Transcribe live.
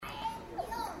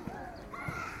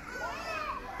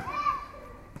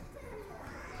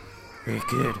Hey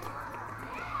kid,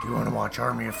 do you want to watch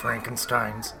Army of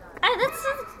Frankensteins?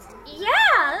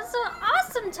 That's an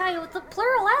awesome title with the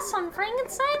plural S on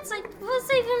Frankensteins. Like, what does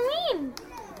that even mean?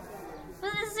 But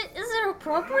is it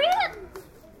appropriate?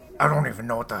 I don't even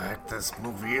know what the heck this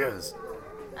movie is.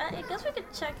 I guess we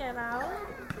could check it out.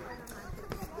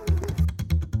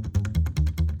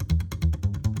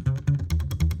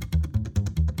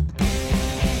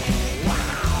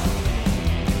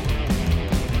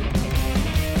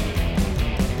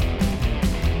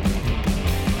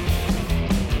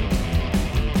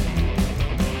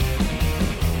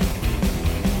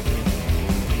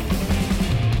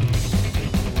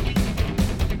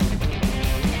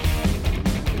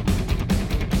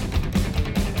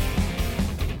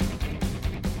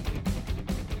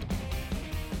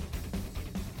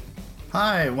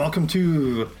 Hi, welcome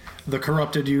to the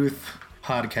Corrupted Youth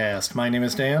podcast. My name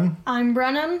is Dan. I'm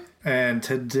Brennan. And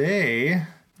today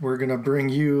we're going to bring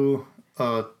you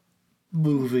a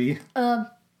movie.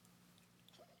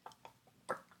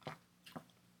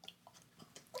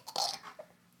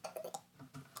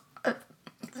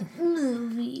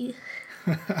 Movie.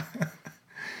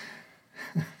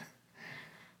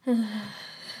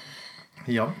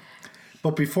 Yep.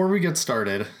 But before we get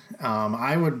started,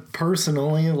 I would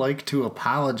personally like to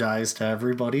apologize to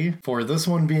everybody for this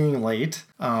one being late.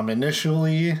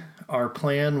 Initially, our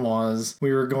plan was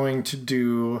we were going to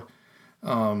do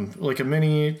a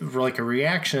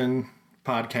reaction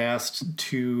podcast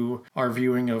to our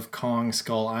viewing of Kong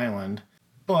Skull Island.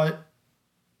 But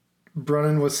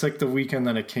Brennan was sick the weekend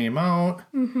that it came out.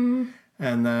 Mm-hmm.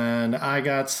 And then I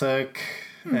got sick.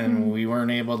 Mm-hmm. And we weren't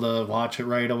able to watch it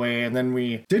right away. And then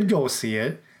we did go see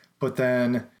it. But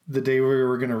then the day we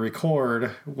were going to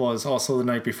record was also the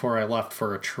night before I left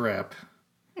for a trip.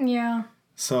 Yeah.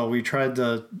 So we tried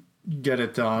to get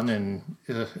it done. And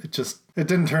it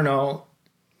didn't turn out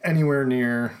anywhere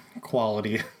near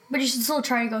quality. But you should still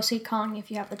try to go see Kong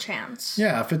if you have the chance.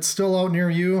 Yeah, if it's still out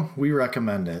near you, we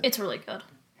recommend it. It's really good.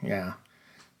 Yeah.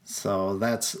 So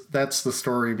that's the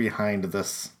story behind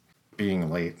this being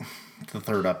late. The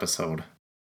third episode.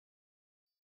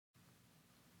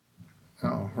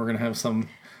 Oh, we're going to have some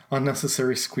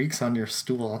unnecessary squeaks on your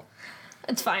stool.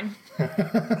 It's fine.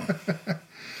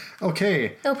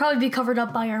 Okay. It'll probably be covered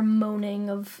up by our moaning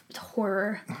of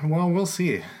horror. Well, we'll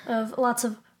see. Of lots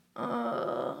of...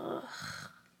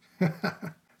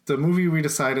 The movie we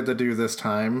decided to do this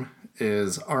time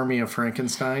is Army of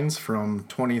Frankensteins from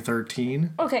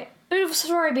 2013. Okay, bit of a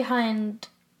story behind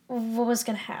what was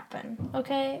going to happen,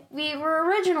 okay? We were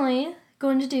originally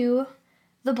going to do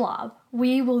The Blob.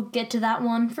 We will get to that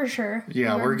one for sure.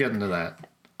 Yeah, we're getting to that.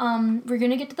 We're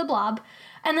going to get to The Blob.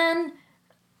 And then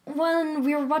when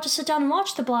we were about to sit down and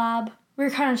watch The Blob, we were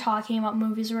kind of talking about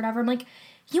movies or whatever. I'm like,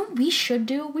 you know what we should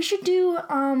do? We should do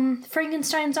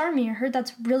Frankenstein's Army. I heard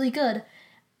that's really good.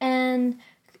 And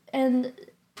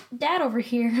Dad over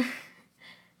here,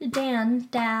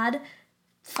 Dad,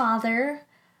 Father,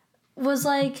 was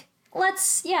like,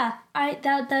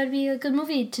 that would be a good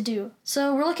movie to do.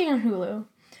 So we're looking on Hulu.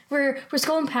 We're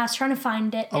scrolling past trying to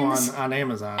find it. Oh, on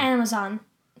Amazon. Amazon.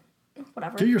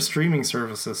 Whatever. Get your streaming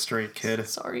services straight, kid.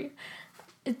 Sorry.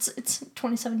 It's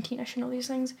 2017. I should know these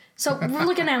things. So we're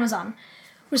looking at Amazon.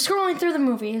 We're scrolling through the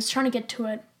movies, trying to get to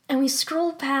it. And we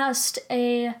scroll past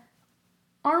a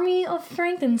Army of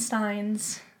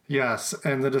Frankensteins. Yes,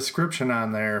 and the description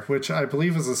on there, which I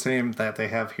believe is the same that they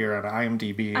have here on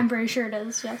IMDb. I'm pretty sure it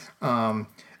is, yes. A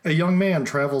young man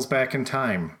travels back in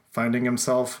time, finding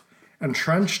himself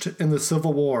entrenched in the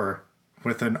Civil War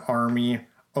with an army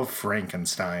of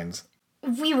Frankensteins.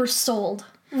 We were sold.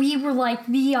 We were like,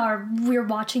 we're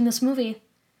watching this movie.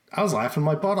 I was laughing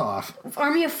my butt off.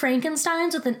 Army of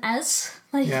Frankensteins with an S?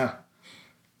 Like, yeah.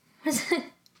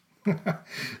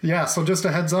 Yeah, so just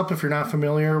a heads up, if you're not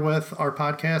familiar with our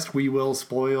podcast, we will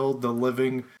spoil the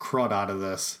living crud out of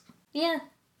this. Yeah.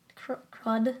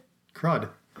 Crud.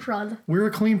 We're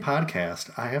a clean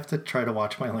podcast. I have to try to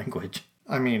watch my language.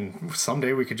 I mean,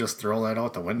 someday we could just throw that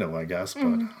out the window, I guess,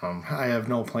 but I have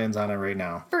no plans on it right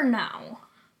now. For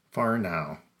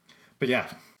now. But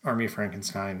yeah, Army of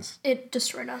Frankensteins. It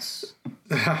destroyed us.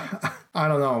 I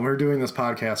don't know. We're doing this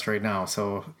podcast right now,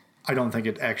 so I don't think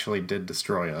it actually did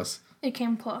destroy us. It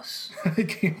came close. It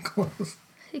came close.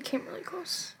 It came really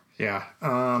close. Yeah.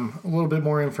 A little bit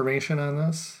more information on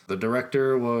this. The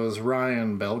director was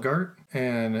Ryan Belgart,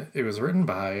 and it was written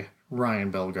by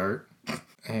Ryan Belgart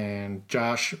and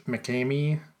Josh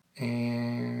McCamey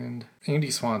and Andy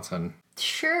Swanson.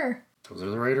 Sure. Those are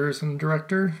the writers and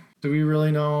director. Do we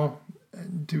really know?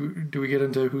 Do we get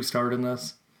into who starred in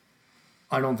this?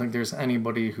 I don't think there's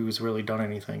anybody who's really done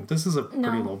anything. This is a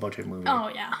pretty low budget movie.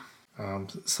 Oh, yeah.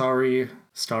 Sorry,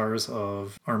 stars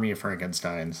of Army of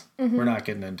Frankensteins. We're not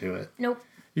getting into it. Nope.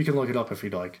 You can look it up if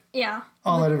you'd like. Yeah.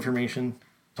 All that information,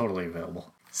 totally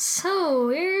available. So,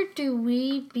 where do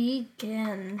we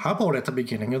begin? How about at the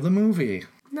beginning of the movie?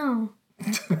 No.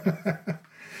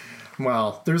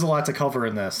 Well, there's a lot to cover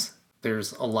in this.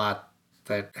 There's a lot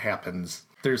that happens.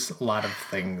 There's a lot of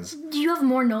things. Do you have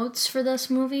more notes for this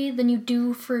movie than you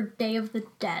do for Day of the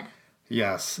Dead?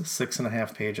 Yes,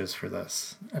 6.5 pages for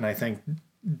this. And I think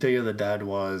Day of the Dead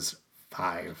was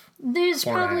 5. There's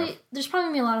probably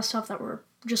gonna be a lot of stuff that we're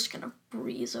just gonna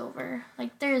breeze over.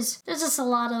 Like there's just a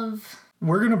lot of...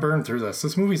 We're gonna burn through this.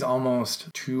 This movie's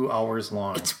almost 2 hours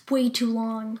long. It's way too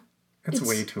long. It's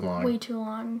way too long. Way too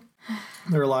long.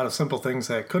 There are a lot of simple things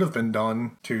that could have been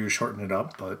done to shorten it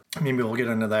up, but maybe we'll get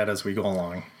into that as we go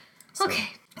along. So Okay.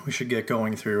 We should get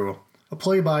going through a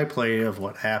play-by-play of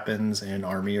what happens in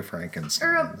Army of Frankensteins.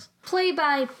 Or a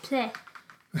play-by-play.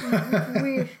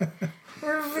 we're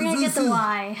gonna get the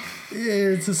why.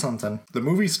 It's just something. The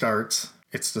movie starts.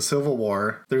 It's the Civil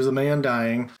War. There's a man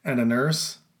dying and a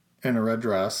nurse in a red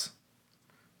dress.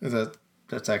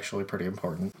 That's actually pretty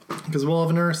important. Because we'll have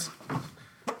a nurse.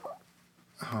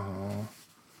 Oh.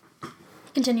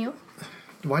 Continue.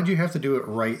 Why'd you have to do it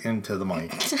right into the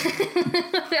mic?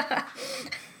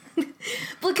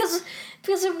 because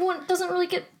it doesn't really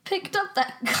get picked up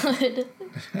that good.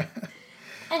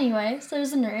 Anyway, so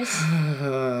there's a nurse.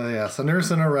 Yes, a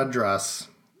nurse in a red dress.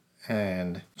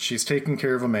 And she's taking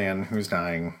care of a man who's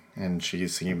dying. And she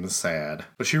seems sad.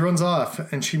 But she runs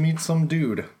off and she meets some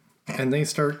dude. And they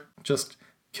start just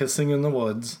kissing in the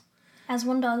woods. As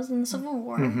one does in the Civil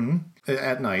War. Mm-hmm.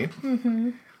 At night.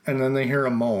 Mm-hmm. And then they hear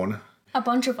a moan. A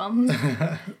bunch of them.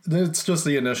 It's just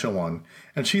the initial one.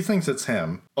 And she thinks it's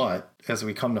him. But as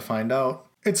we come to find out,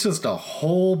 it's just a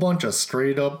whole bunch of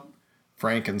straight up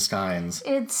Frankensteins.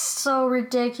 It's so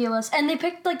ridiculous. And they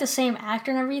picked like the same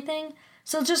actor and everything.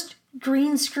 So it's just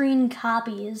green screen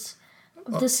copies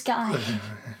of this guy.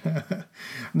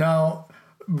 Now,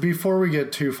 before we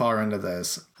get too far into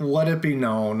this, let it be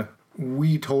known,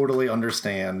 we totally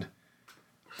understand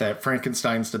that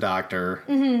Frankenstein's the doctor.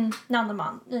 Mm-hmm. Not the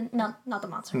monster. Not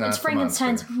it's the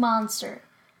Frankenstein's monster.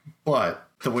 But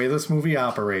the way this movie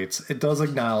operates, it does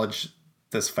acknowledge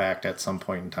this fact at some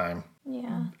point in time.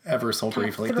 Yeah. Ever so Kind of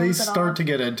briefly. They throws it start off. to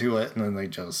get into it, and then they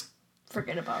just...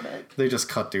 Forget about it. They just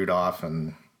cut dude off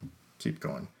and keep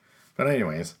going. But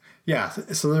anyways, yeah,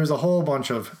 so there's a whole bunch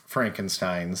of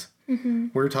Frankensteins. Mm-hmm.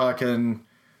 We're talking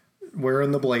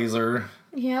wearing the blazer,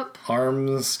 Yep.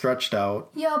 arms stretched out.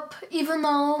 Yep. Even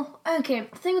though, okay,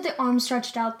 the thing with the arm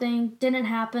stretched out thing didn't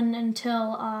happen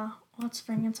until, what's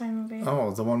Frankenstein movie?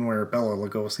 Oh, the one where Bela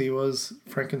Lugosi was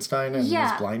Frankenstein and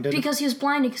was blinded? Because he was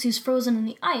blinded because he was frozen in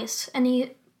the ice. And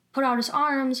he put out his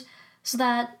arms so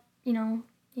that, you know,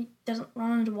 he doesn't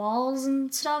run into walls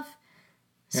and stuff.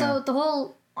 So Yeah. the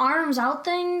whole arms out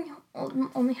thing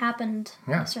only happened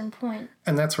Yeah. at a certain point.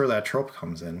 And that's where that trope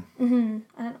comes in.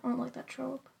 I don't like that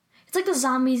trope. It's like the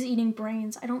zombies eating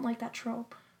brains. I don't like that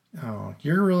trope. Oh,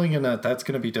 you're really that's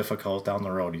gonna be difficult down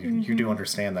the road. You do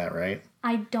understand that, right?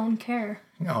 I don't care.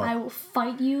 Oh. I will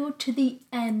fight you to the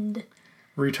end.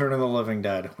 Return of the Living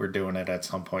Dead. We're doing it at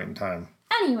some point in time.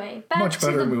 Anyway, back Much to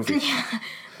better the movie.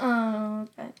 Yeah,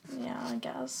 I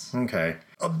guess. Okay.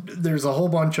 There's a whole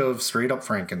bunch of straight up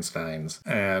Frankensteins,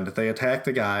 and they attack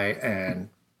the guy and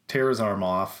tear his arm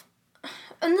off.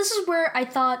 And this is where I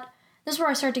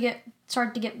started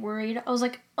to get worried. I was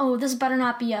like, oh, this better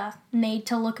not be a made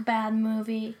to look bad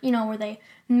movie. You know, where they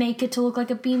make it to look like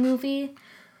a B movie.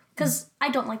 Because I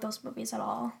don't like those movies at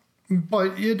all.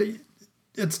 But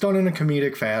it's done in a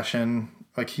comedic fashion.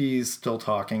 Like, he's still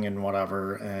talking and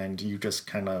whatever, and you just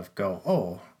kind of go,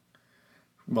 oh,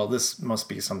 well, this must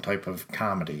be some type of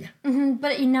comedy.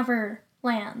 But it never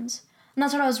lands. And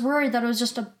that's what I was worried, that it was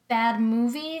just a bad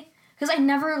movie. Because I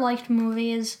never liked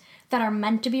movies that are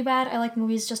meant to be bad. I like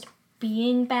movies just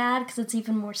being bad because it's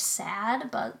even more sad.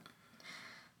 But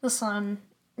this one,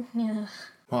 yeah.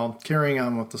 Well, carrying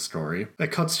on with the story,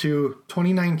 it cuts to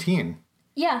 2019.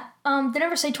 Yeah, they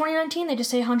never say 2019, they just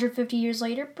say 150 years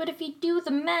later. But if you do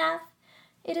the math,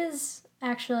 it is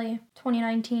actually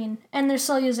 2019. And they're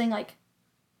still using, like,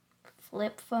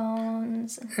 flip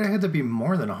phones. It had to be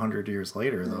more than 100 years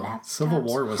later, though. Laptops. Civil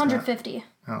War was 150.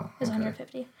 Oh, okay. Is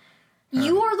 150.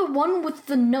 You are the one with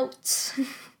the notes.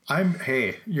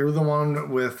 Hey, you're the one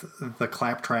with the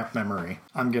claptrap memory.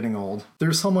 I'm getting old.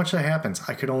 There's so much that happens.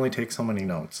 I could only take so many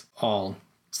notes. All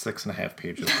 6.5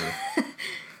 pages worth.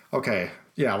 Okay,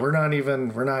 yeah, we're not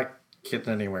getting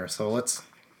anywhere. So let's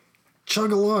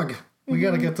chug a lug. We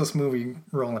got to get this movie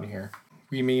rolling here.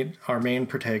 we meet our main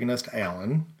protagonist,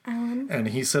 Alan. And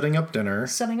he's setting up dinner.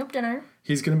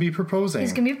 He's going to be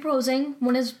proposing.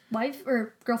 When his wife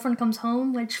or girlfriend comes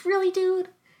home, which, really, dude?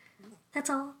 That's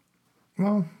all.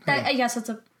 Well, I guess that's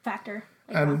a factor.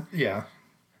 And, yeah.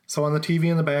 So on the TV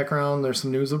in the background, there's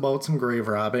some news about some grave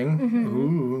robbing.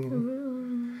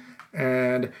 Ooh.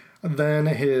 And then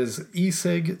his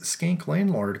e-cig skank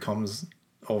landlord comes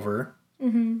over,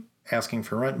 asking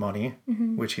for rent money,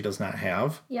 which he does not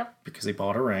have. Yep. Because he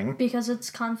bought a ring. Because it's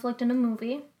conflict in a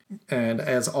movie. And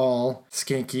as all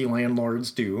skanky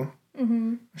landlords do,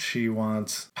 she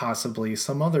wants possibly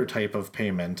some other type of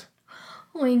payment.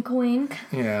 Wink, wink.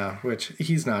 Yeah, which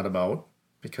he's not about,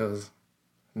 because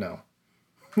no.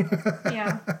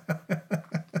 Yeah.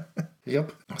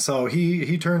 Yep. So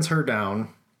he turns her down,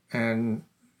 and,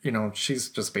 you know, she's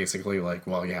just basically like,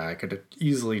 well, yeah, I could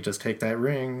easily just take that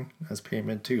ring as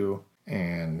payment too.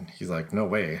 And he's like, no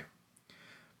way.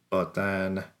 But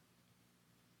then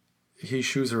he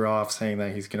shoos her off, saying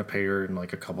that he's going to pay her in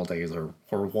like a couple days or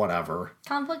whatever.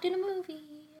 Conflict in a movie.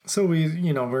 So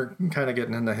we're kind of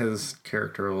getting into his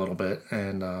character a little bit,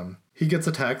 and he gets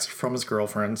a text from his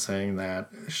girlfriend saying that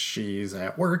she's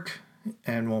at work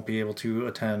and won't be able to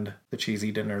attend the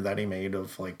cheesy dinner that he made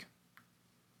of like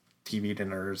TV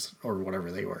dinners or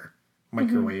whatever they were.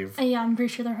 Microwave. Yeah, I'm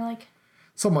pretty sure they're like...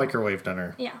 Some microwave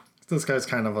dinner. Yeah. This guy's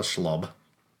kind of a schlub.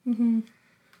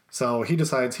 So he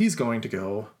decides he's going to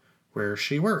go where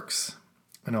she works.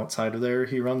 And outside of there,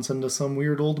 he runs into some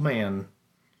weird old man.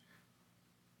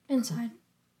 Inside.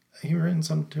 He runs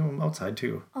into him outside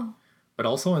too. Oh. But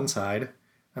also inside.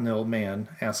 And the old man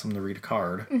asks him to read a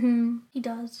card. He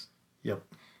does. Yep.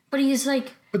 But he's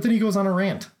like... But then he goes on a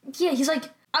rant. Yeah, he's like...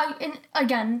 and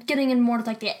again, getting in more to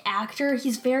like the actor,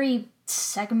 he's very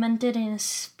segmented in his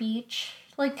speech.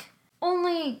 Like,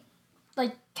 only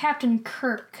like Captain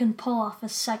Kirk can pull off a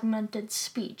segmented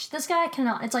speech. This guy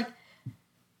cannot. It's like,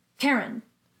 Karen,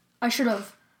 I should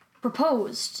have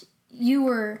proposed. You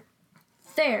were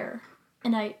there,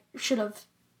 and I should have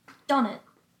done it.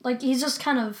 Like, he's just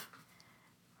kind of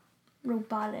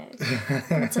robotic.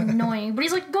 It's annoying. But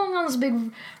he's like going on this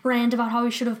big rant about how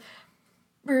he should have,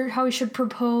 or how he should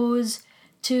propose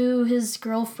to his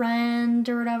girlfriend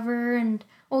or whatever, and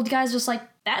old guy's just like,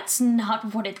 that's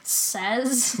not what it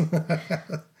says.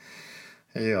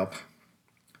 Yep.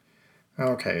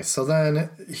 Okay, so then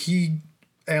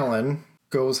Alan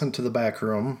goes into the back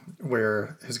room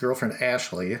where his girlfriend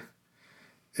Ashley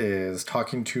is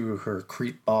talking to her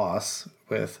creep boss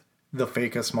with the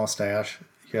fakest mustache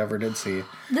you ever did see.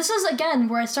 This is, again,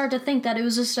 where I start to think that it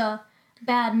was just a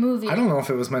bad movie. I don't know if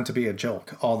it was meant to be a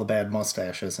joke, all the bad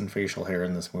mustaches and facial hair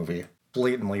in this movie.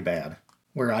 Blatantly bad.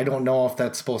 Where I don't know if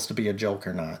that's supposed to be a joke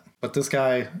or not. But this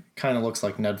guy kind of looks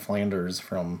like Ned Flanders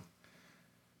from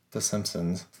The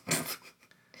Simpsons.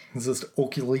 He's just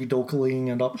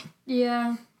oakley-dokleying it up.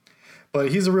 Yeah.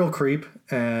 But he's a real creep,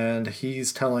 and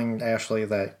he's telling Ashley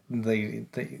that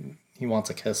he wants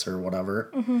a kiss or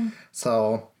whatever.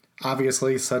 So,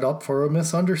 obviously set up for a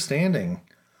misunderstanding.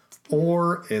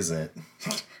 Or is it?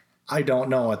 I don't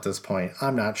know at this point.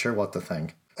 I'm not sure what to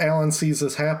think. Alan sees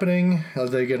this happening.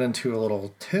 They get into a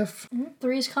little tiff.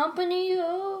 Three's Company,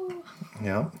 oh.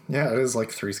 Yeah, it is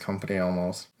like Three's Company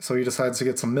almost. So he decides to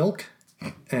get some milk.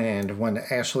 And when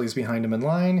Ashley's behind him in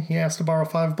line, he asks to borrow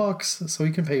 $5 so he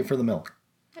can pay for the milk.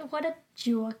 What a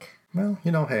joke. Well,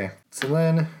 hey. So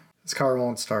then his car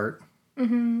won't start.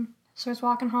 Starts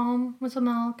walking home with the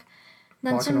milk.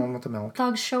 Then Home with the milk.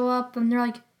 Thugs show up and they're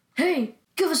like, hey,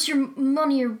 give us your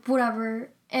money or whatever.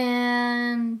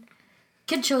 And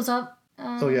kid shows up.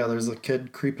 Oh yeah, there's a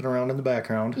kid creeping around in the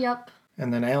background. Yep.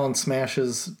 And then Alan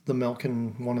smashes the milk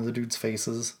in one of the dude's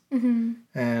faces.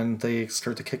 And they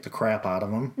start to kick the crap out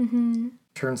of him.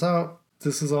 Turns out,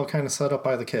 this is all kind of set up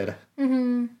by the kid.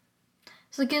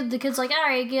 So the kid's like,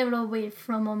 alright, give it away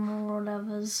from him or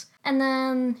whatever. And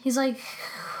then he's like,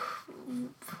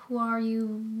 who are you,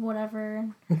 whatever.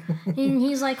 And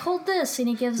he's like, hold this. And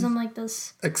he gives him like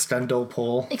this Extendo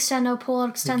pull. It extends up.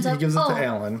 He gives it to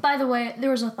Alan. By the way,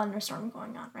 there was a thunderstorm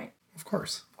going on, right? Of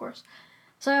course.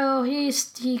 So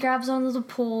he grabs onto the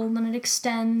pole, and then it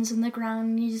extends in the ground,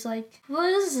 and he's like, what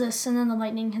is this? And then the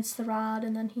lightning hits the rod,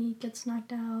 and then he gets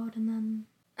knocked out, and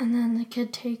then the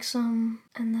kid takes him,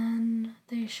 and then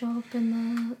they show up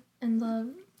in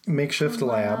the makeshift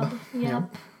lab.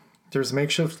 Yep. There's a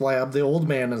makeshift lab. The old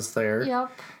man is there. Yep.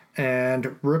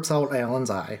 And rips out Alan's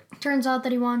eye. Turns out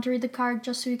that he wanted to read the card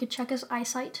just so he could check his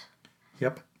eyesight.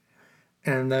 Yep.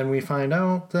 And then we find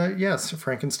out that, yes,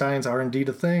 Frankensteins are indeed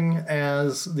a thing,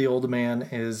 as the old man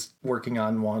is working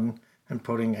on one and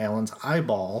putting Alan's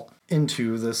eyeball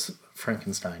into this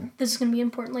Frankenstein. This is going to be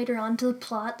important later on to the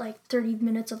plot, like 30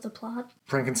 minutes of the plot.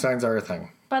 Frankensteins are a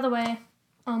thing. By the way,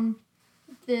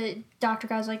 the doctor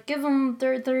guy's like, give him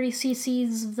 30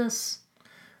 cc's of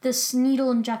this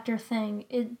needle injector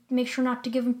thing. Make sure not to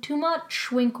give him too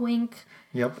much. Wink, wink.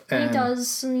 Yep. And he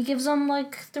does, and he gives them,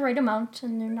 like, the right amount,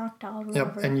 and they're knocked out or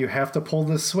whatever. Yep, and you have to pull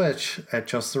this switch at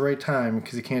just the right time,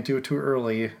 because you can't do it too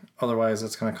early, otherwise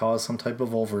it's going to cause some type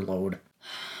of overload.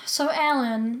 So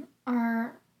Alan,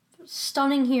 our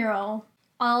stunning hero,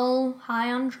 all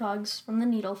high on drugs from the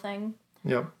needle thing,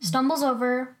 stumbles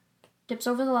over, dips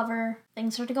over the lever,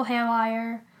 things start to go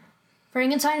haywire.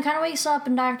 Frankenstein kind of wakes up,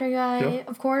 and Dr. Guy,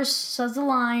 of course, says the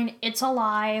line, "It's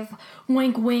alive,"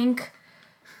 wink, wink.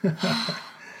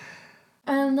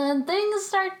 And then things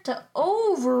start to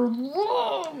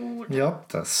overload. Yep,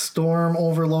 the storm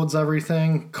overloads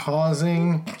everything,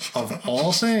 causing, of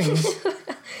all things,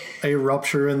 a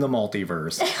rupture in the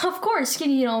multiverse. Of course,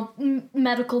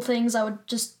 medical things that would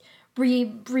just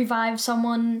revive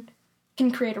someone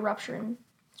can create a rupture in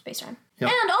space-time.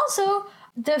 Yep. And also,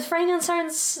 the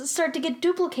Frankensteins start to get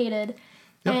duplicated.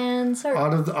 Yep. And start...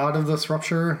 out of this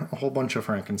rupture, a whole bunch of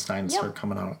Frankensteins start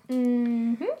coming out.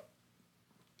 Mm-hmm.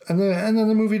 And then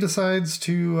the movie decides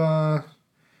to,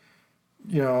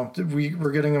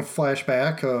 we're getting a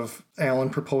flashback of Alan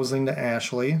proposing to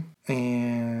Ashley,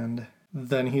 and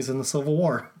then he's in the Civil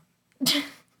War.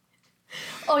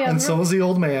 And so is the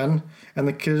old man, and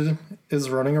the kid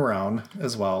is running around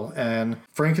as well, and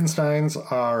Frankensteins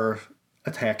are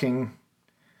attacking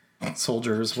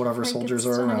soldiers, whatever soldiers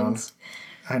are around.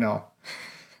 I know.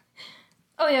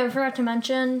 Oh yeah, I forgot to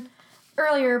mention,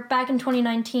 earlier, back in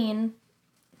 2019...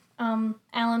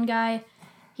 Alan guy,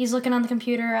 he's looking on the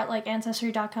computer at, like,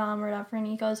 Ancestry.com or whatever, and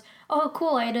he goes, "Oh,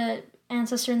 cool, I had an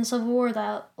ancestor in the Civil War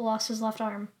that lost his left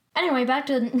arm." Anyway, back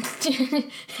to the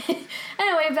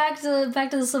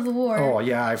Civil War. Oh,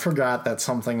 yeah, I forgot that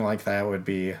something like that would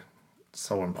be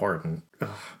so important. Ugh.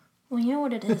 Well, you know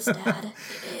what it is, Dad.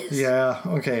 It is. Yeah,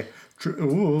 okay.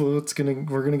 Ooh,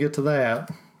 we're gonna get to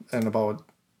that in about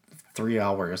 3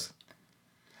 hours.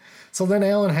 So then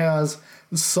Alan has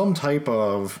some type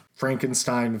of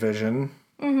Frankenstein vision.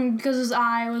 Mm-hmm, because his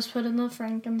eye was put in the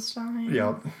Frankenstein.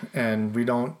 Yep, and we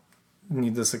don't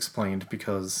need this explained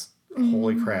because,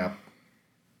 holy crap,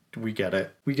 we get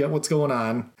it. We get what's going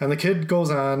on. And the kid goes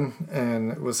on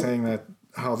and was saying that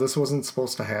how this wasn't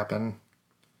supposed to happen.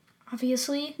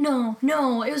 Obviously. No,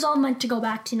 it was all meant to go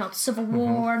back to, the Civil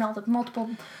War and all the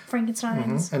multiple Frankensteins.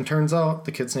 Mm-hmm. And turns out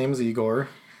the kid's name is Igor.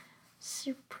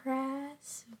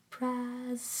 Surprise,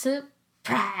 surprise,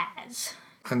 surprise.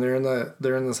 And they're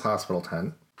in this hospital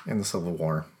tent in the Civil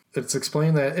War. It's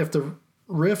explained that if the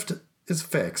rift is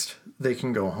fixed, they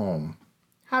can go home.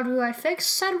 How do I fix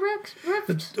said rift?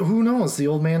 Who knows? The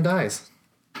old man dies.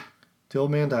 The old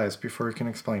man dies before he can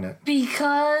explain it.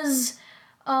 Because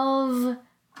of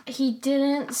he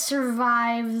didn't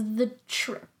survive the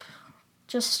trip.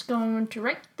 Just going to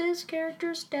write this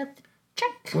character's death.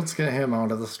 Check. Let's get him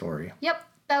out of the story. Yep.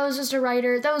 That was just a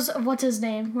writer. That was, what's his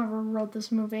name? Whoever wrote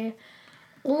this movie.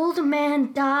 Old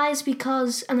man dies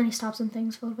because... And then he stops and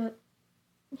thinks a little bit.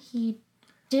 He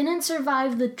didn't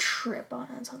survive the trip. Oh,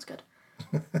 that sounds good.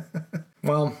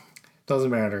 Well, doesn't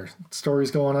matter.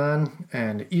 Story's going on,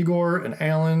 and Igor and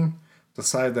Alan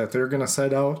decide that they're going to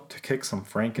set out to kick some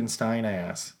Frankenstein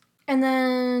ass. And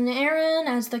then Aaron,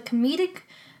 as the comedic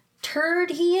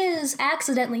turd he is,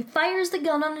 accidentally fires the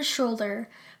gun on his shoulder.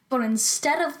 But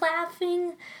instead of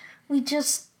laughing, we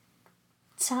just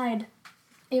sighed.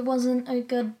 It wasn't a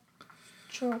good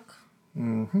joke.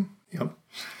 Mm-hmm. Yep.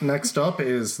 Next up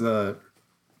is the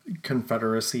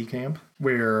Confederacy camp,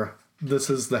 where this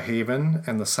is the haven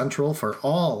and the central for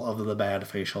all of the bad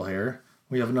facial hair.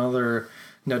 We have another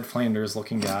Ned Flanders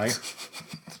looking guy.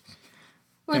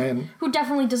 Who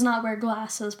definitely does not wear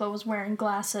glasses, but was wearing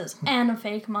glasses and a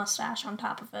fake mustache on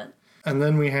top of it. And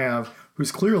then we have,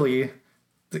 who's clearly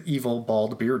the evil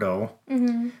bald beardo,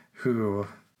 who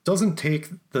doesn't take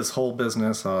this whole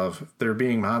business of there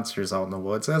being monsters out in the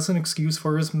woods as an excuse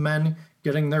for his men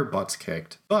getting their butts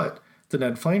kicked. But the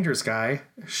Ned Flanders guy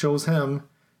shows him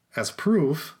as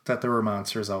proof that there were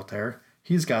monsters out there.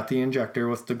 He's got the injector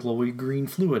with the glowy green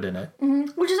fluid in it.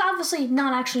 Mm-hmm. Which is obviously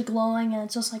not actually glowing, and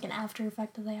it's just like an after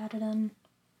effect that they added in.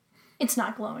 It's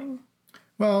not glowing.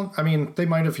 Well, I mean, they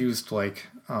might have used like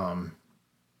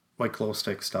glow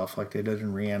stick stuff like they did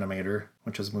in Reanimator,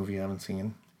 which is a movie I haven't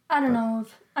seen. I don't know.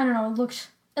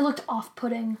 It looked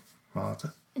off-putting. Well,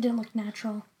 it didn't look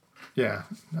natural. Yeah,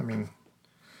 I mean...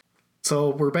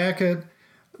 So we're back at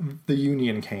the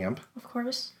Union camp. Of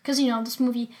course. Because, this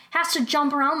movie has to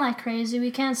jump around like crazy.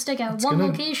 We can't stick at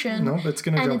location. Nope, it's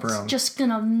going to jump around. And it's just going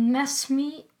to mess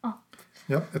me up.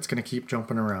 Yep, it's going to keep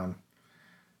jumping around.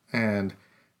 And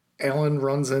Alan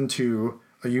runs into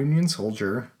a Union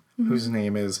soldier whose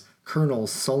name is Colonel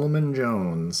Solomon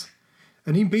Jones.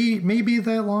 And he may be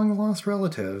that long-lost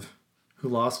relative who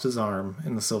lost his arm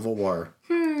in the Civil War.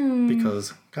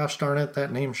 Because, gosh darn it,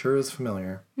 that name sure is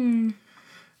familiar. And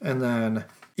then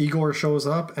Igor shows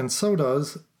up, and so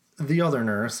does the other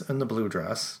nurse in the blue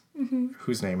dress,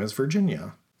 whose name is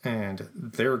Virginia. And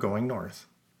they're going north.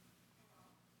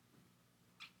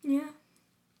 Yeah.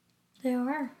 They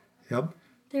are. Yep.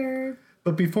 They're...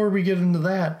 But before we get into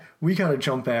that, we gotta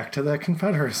jump back to that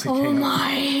Confederacy camp. Oh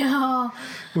my...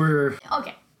 Where...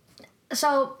 Okay.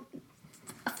 So,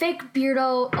 fake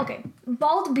Beardo... Okay.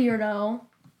 Bald Beardo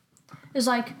is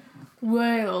like,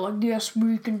 well, I guess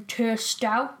we can test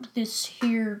out this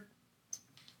here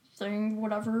thing,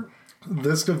 whatever.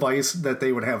 This device that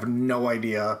they would have no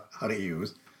idea how to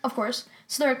use. Of course.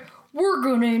 So they're like, we're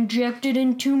gonna inject it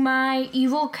into my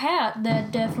evil cat.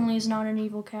 That definitely is not an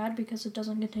evil cat because it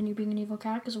doesn't continue being an evil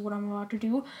cat because of what I'm about to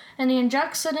do. And he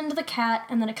injects it into the cat,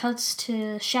 and then it cuts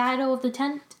to shadow of the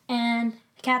tent, and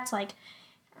the cat's like,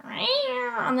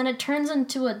 and then it turns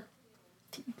into a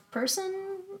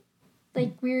person,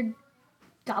 like weird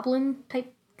goblin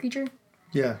type creature.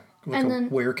 Yeah, like and a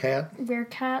werecat.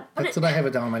 Werecat. That's what I have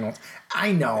it down in my notes.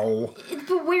 I know.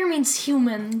 But were means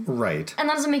human. Right. And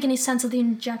that doesn't make any sense that the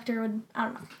injector would, I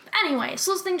don't know. Anyway,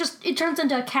 so this thing it turns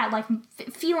into a cat-like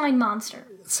feline monster.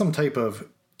 Some type of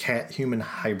cat-human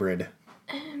hybrid.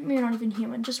 Maybe not even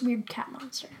human, just weird cat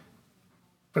monster.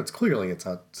 But it's clearly it's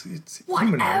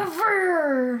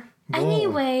Whatever! humanoid.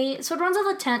 Anyway, so it runs out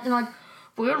of the tent and like,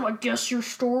 well, I guess your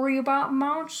story about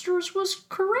monsters was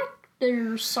correct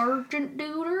there, Sergeant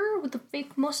Duder, with the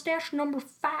fake mustache number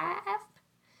 5.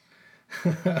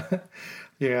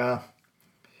 Yeah.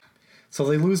 So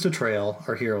they lose the trail,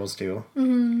 our heroes do,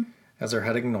 as they're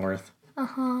heading north.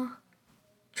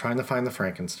 Trying to find the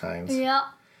Frankensteins. Yeah.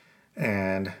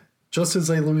 And just as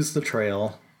they lose the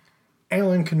trail,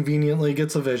 Alan conveniently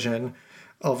gets a vision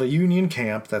of a Union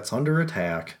camp that's under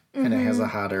attack, and it has a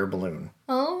hot air balloon.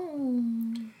 Oh.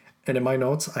 And in my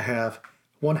notes, I have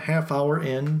 1/2 hour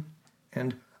in,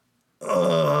 and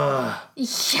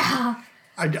yeah.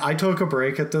 I took a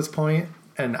break at this point,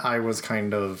 and I was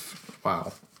kind of,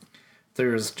 wow.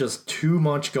 There's just too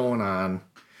much going on.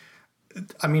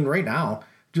 I mean, right now,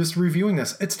 just reviewing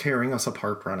this, it's tearing us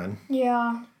apart, Brennan.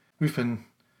 Yeah. We've been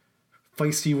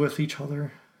feisty with each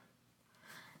other.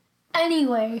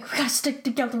 Anyway, we gotta stick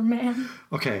together, man.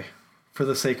 Okay, for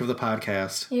the sake of the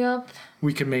podcast, Yep.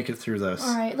 we can make it through this.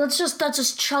 All right, let's just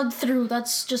chug through.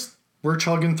 We're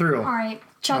chugging through. All right,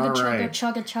 chugga, All chugga, right.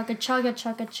 chugga, chugga, chugga,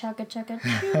 chugga, chugga, chugga,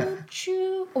 choo,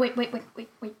 choo. Oh, wait.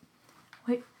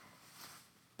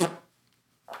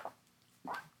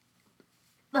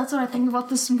 That's what I think about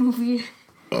this movie.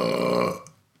 High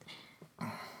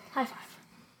five.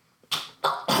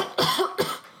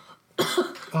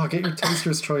 Oh, get your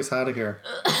taster's choice out of here.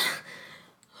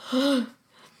 That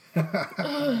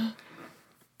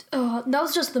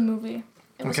was just the movie.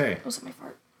 Okay. It wasn't my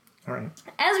fart. All right.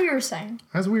 As we were saying.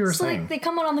 So Like, they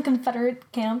come out on the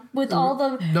Confederate camp with all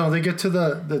the... No, they get to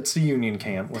the Union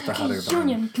camp with the hot air balloon.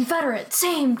 Union, Confederate,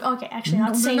 same. Okay, actually not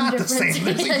No, same they're not difference. the same.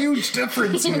 There's a huge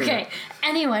difference here. Okay,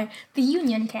 anyway, the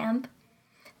Union camp,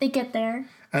 they get there.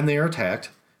 And they are attacked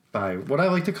by what I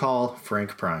like to call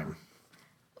Frank Prime.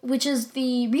 Which is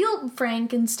the real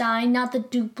Frankenstein, not the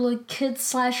duplicate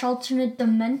 / alternate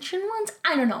dimension ones.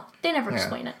 I don't know. They never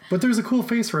explain it. But there's a cool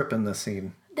face rip in this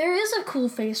scene. There is a cool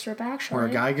face rip, actually. Where a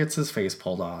guy gets his face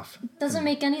pulled off. Doesn't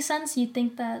make any sense. You'd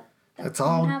think that It's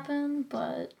wouldn't all- happen,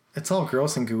 but... It's all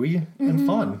gross and gooey and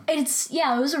fun. it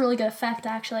was a really good effect,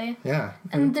 actually. Yeah.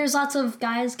 And there's lots of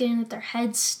guys getting with their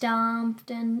heads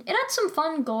stomped, and it had some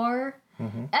fun gore.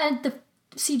 And the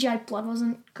CGI blood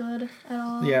wasn't good at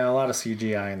all. Yeah, a lot of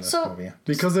CGI in this movie.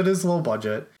 Because it is low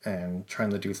budget and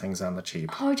trying to do things on the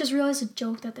cheap. Oh, I just realized a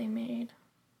joke that they made.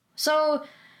 So,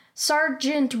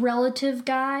 Sergeant Relative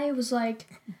Guy was like...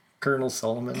 Colonel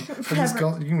Solomon. You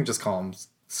can just call him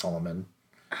Solomon.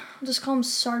 I'll just call him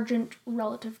Sergeant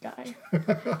Relative Guy.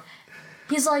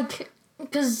 He's like...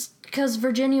 Because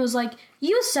Virginia was like,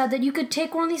 you said that you could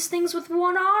take one of these things with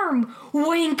one arm.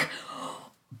 Wink!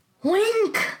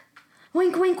 Wink!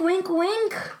 Wink, wink, wink,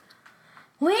 wink!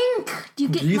 Wink! Do you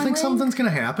get Do you my think wink? something's going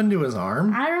to happen to his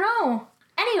arm? I don't know.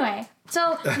 Anyway,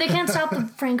 so they can't stop the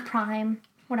Frank Prime,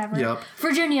 whatever. Yep.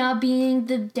 Virginia, being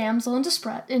the damsel in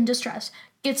distress,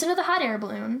 gets into the hot air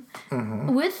balloon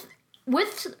with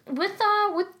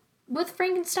with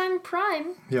Frankenstein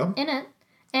Prime Yep. in it.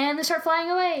 And they start flying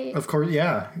away. Of course,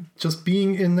 yeah. Just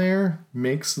being in there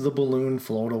makes the balloon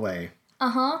float away.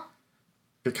 Uh-huh.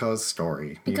 Because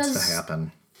story needs to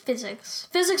happen. Physics.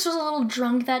 Physics was a little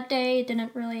drunk that day.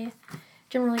 Didn't really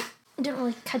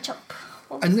catch up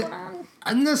what was going on.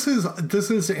 And this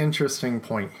is an interesting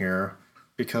point here,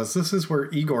 because this is where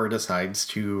Igor decides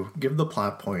to give the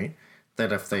plot point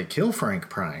that if they kill Frank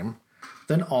Prime,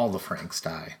 then all the Franks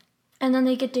die. And then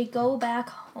they get to go back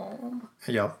home.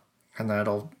 Yep. And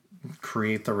that'll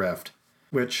create the rift,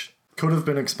 which could have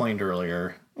been explained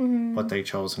earlier, but they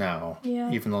chose now,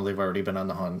 even though they've already been on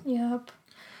the hunt. Yep.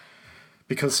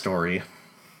 Because story.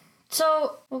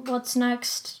 So, what's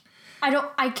next?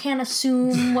 I can't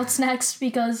assume what's next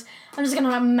because I'm just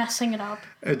gonna be messing it up.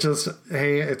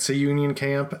 It's a Union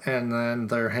camp, and then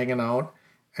they're hanging out,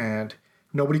 and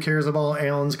nobody cares about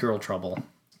Alan's girl trouble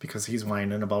because he's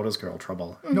whining about his girl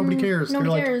trouble. Nobody cares.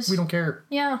 Nobody cares. We don't care.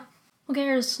 Yeah. Who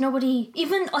cares? Nobody.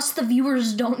 Even us, the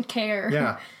viewers, don't care.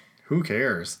 Yeah. Who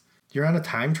cares? You're on a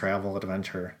time travel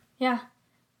adventure. Yeah.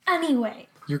 Anyway.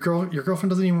 Your girlfriend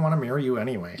doesn't even want to marry you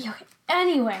anyway. Okay.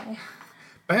 Anyway.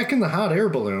 Back in the hot air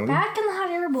balloon.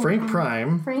 Frank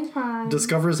Prime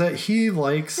discovers that he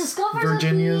likes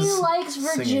Virginia's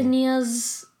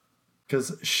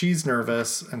because she's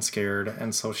nervous and scared,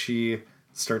 and so she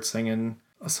starts singing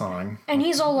a song. And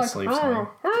he's all like, song.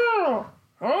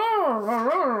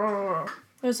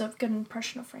 There's a good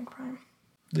impression of Frank Prime.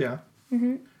 Yeah.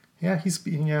 Mm-hmm. Yeah,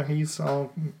 he's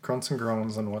all grunts and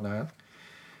groans and whatnot.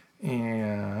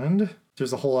 And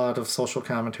there's a whole lot of social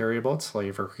commentary about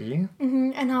slavery.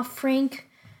 Mm-hmm. And how Frank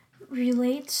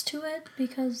relates to it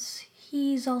because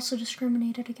he's also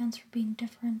discriminated against for being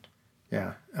different.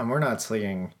 Yeah, and we're not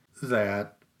saying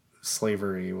that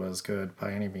slavery was good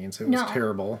by any means. It was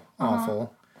terrible,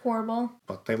 awful. Horrible.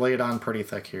 But they lay it on pretty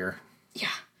thick here. Yeah.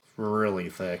 Really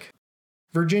thick.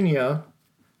 Virginia,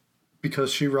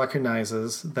 because she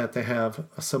recognizes that they have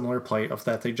a similar plight of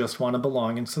that they just want to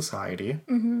belong in society,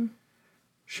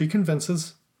 she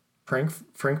convinces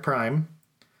Frank Prime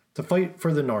to fight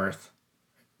for the North.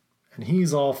 And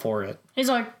he's all for it. He's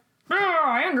like,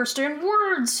 I understand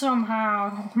words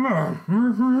somehow.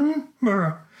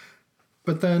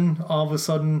 But then, all of a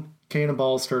sudden,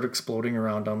 cannonballs start exploding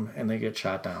around them, and they get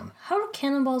shot down. How do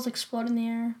cannonballs explode in the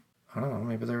air? I don't know,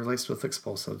 maybe they're laced with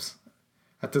explosives.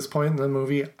 At this point in the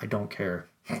movie, I don't care.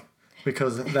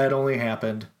 Because that only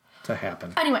happened to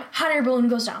happen. Anyway, hot air balloon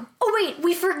goes down. Oh wait,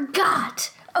 we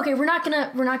forgot! Okay, we're not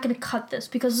gonna cut this,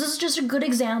 because this is just a good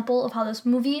example of how this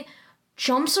movie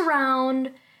jumps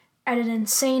around at an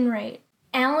insane rate.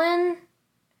 Alan,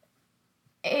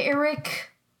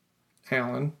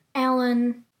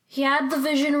 he had the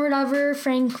vision or whatever,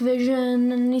 Frank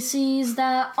vision, and he sees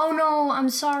that, oh no, I'm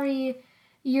sorry,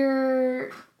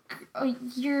 your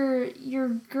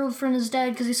girlfriend is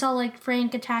dead, because he saw like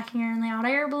Frank attacking her in the hot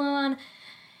air balloon,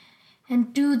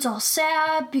 and dude's all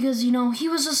sad because, you know, he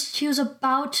was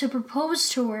about to propose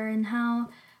to her and how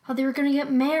they were gonna get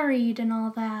married and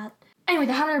all that. Anyway,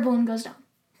 the hot air balloon goes down.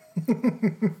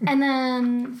 And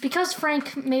then, because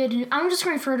Frank I'm just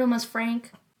going to refer to him as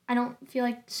Frank. I don't feel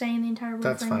like saying the entire word.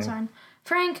 That's Frankenstein.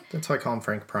 Frank. That's why I call him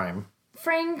Frank Prime.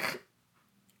 Frank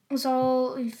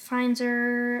he finds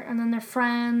her, and then they're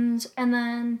friends, and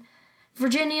then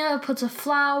Virginia puts a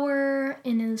flower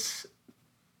in his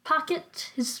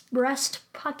pocket, his breast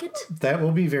pocket. That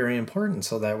will be very important,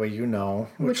 so that way you know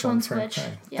which one's Frank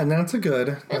Prime. Yeah. And it's a good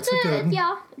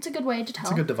way to tell.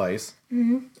 It's a good device.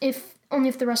 Mm-hmm. If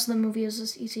the rest of the movie is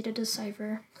as easy to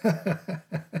decipher.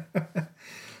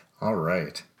 All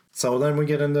right. So then we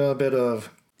get into a bit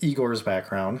of Igor's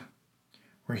background,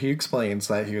 where he explains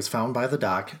that he was found by the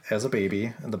doc as a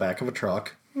baby in the back of a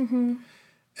truck. Mm-hmm.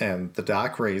 And the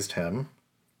doc raised him.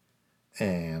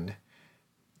 And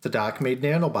the doc made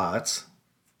nanobots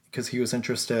because he was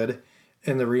interested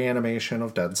in the reanimation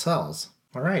of dead cells.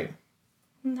 All right.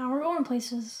 Now we're going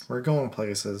places.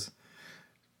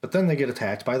 But then they get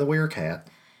attacked by the werecat.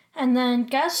 And then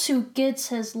guess who gets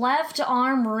his left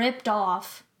arm ripped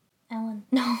off? Ellen.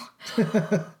 No.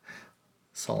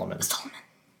 Solomon.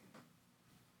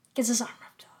 Gets his arm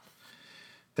ripped off.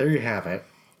 There you have it.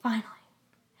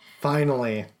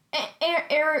 Finally.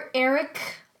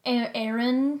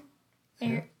 Alan.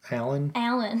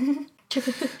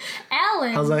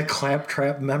 How's that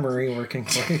claptrap memory working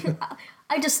for you?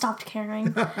 I just stopped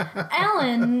caring.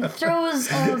 Alan throws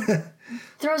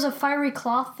a fiery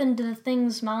cloth into the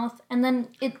thing's mouth, and then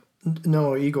it...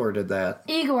 No, Igor did that.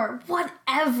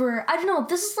 Whatever. I don't know.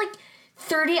 This is like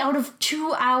 30 out of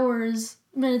 2 hours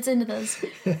minutes into this.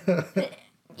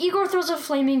 Igor throws a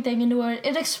flaming thing into it.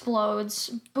 It explodes.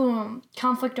 Boom.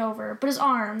 Conflict over. But his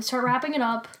arms start wrapping it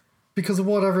up. Because of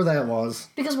whatever that was.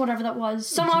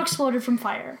 Somehow exploded from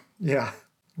fire. Yeah.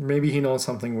 Maybe he knows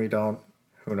something we don't.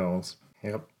 Who knows?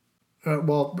 Yep.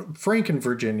 Well, Frank and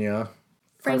Virginia.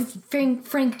 Frank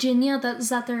Ginia, is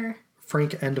that their...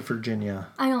 Frank and Virginia.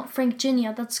 I know, Frank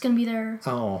Ginia, that's going to be their...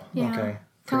 Oh, yeah, okay.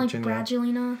 Kind of like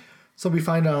Bradgelina. So we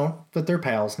find out that they're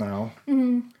pals now.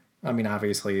 Mm-hmm. I mean,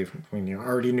 obviously, you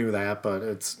already knew that, but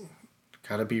it's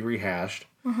got to be rehashed.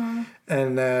 Mm-hmm.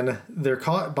 And then they're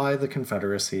caught by the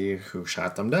Confederacy, who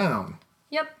shot them down.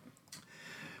 Yep.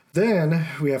 Then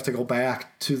we have to go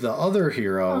back to the other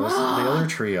heroes, the other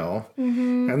trio,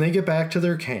 and they get back to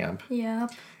their camp.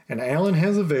 Yep. And Alan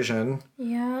has a vision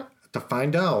Yep. to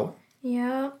find out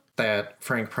Yep. that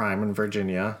Frank Prime and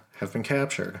Virginia have been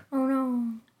captured. Oh,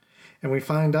 no. And we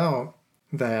find out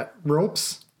that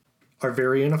ropes are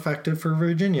very ineffective for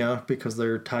Virginia because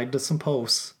they're tied to some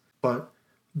posts, but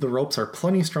the ropes are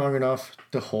plenty strong enough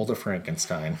to hold a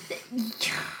Frankenstein.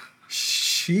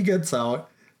 She gets out.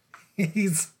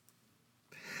 He's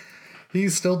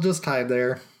still just tied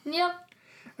there. Yep.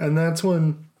 And that's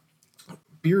when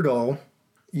Beardo,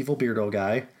 evil Beardo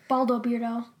guy. Baldo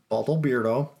Beardo.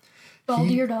 Baldirdo.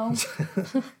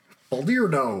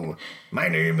 My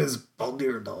name is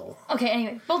Baldirdo. Okay,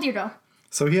 anyway, Baldirdo.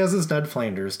 So he has his Ned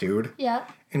Flanders dude. Yeah.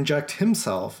 Inject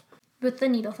himself With the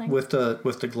needle thing. with the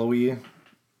glowy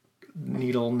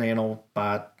needle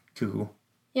nanobot goo.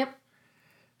 Yep.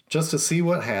 Just to see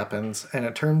what happens, and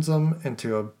it turns him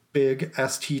into a big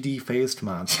STD-faced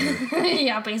monster.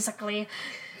 Yeah, basically.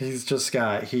 He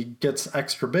gets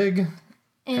extra big,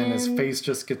 and his face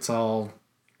just gets all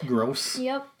gross.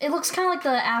 Yep. It looks kind of like the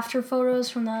after photos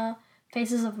from the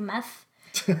Faces of Meth.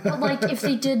 But like if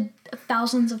they did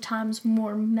thousands of times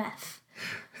more meth.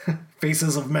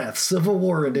 Faces of Meth, Civil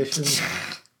War edition.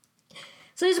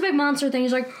 So he's a big monster thing.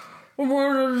 He's like,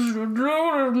 what is you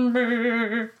doing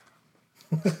to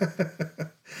me?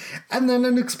 And then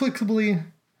inexplicably,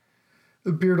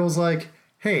 Beardo's like,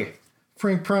 hey,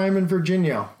 Frank Prime and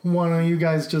Virginia, why don't you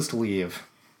guys just leave?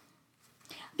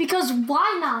 Because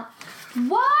why not?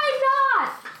 Why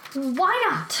not? Why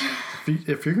not?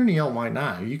 If you're going to yell, why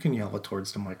not? You can yell it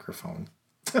towards the microphone.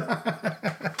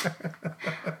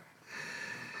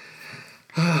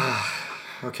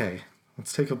 Okay,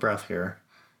 let's take a breath here.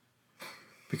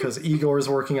 Because Igor's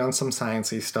working on some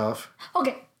sciencey stuff.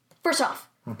 Okay, first off,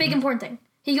 big important thing.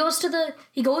 He goes to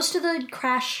the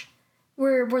crash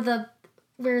where the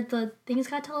things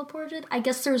got teleported. I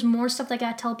guess there's more stuff that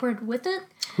got teleported with it.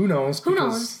 Who knows? Who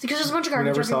knows? Because there's a bunch of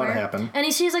garbage never everywhere. saw it happen. And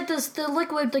he sees like the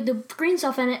liquid, like the green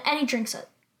stuff in it, and he drinks it.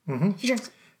 Mm-hmm. He drinks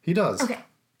it. He does.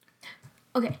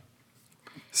 Okay.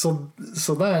 So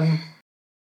then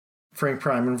Frank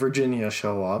Prime and Virginia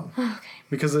show up. Okay.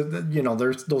 Because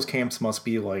those camps must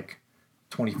be like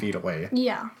 20 feet away.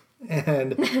 Yeah.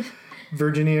 And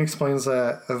Virginia explains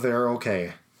that they're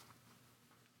okay.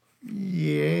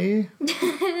 Yay.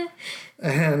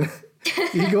 And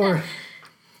Igor...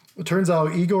 It turns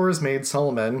out Igor has made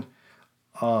Solomon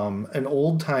an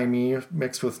old-timey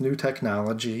mixed with new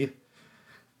technology.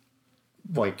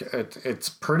 Like, it's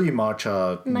pretty much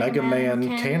a Mega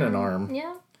Man cannon arm.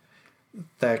 Yeah.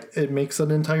 That it makes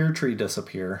an entire tree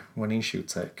disappear when he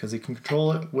shoots it, because he can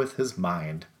control it with his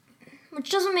mind. Which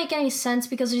doesn't make any sense,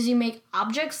 because does he make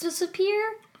objects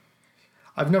disappear?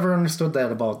 I've never understood that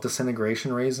about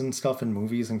disintegration rays and stuff in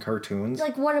movies and cartoons.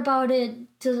 Like, what about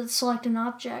it? Does it select an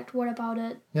object? What about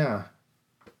it? Yeah.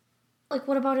 Like,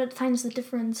 what about it finds the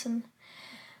difference? And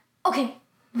okay,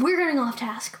 we're getting off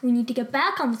task. We need to get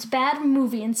back on this bad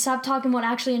movie and stop talking about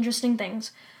actually interesting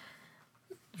things.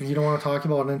 You don't want to talk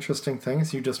about interesting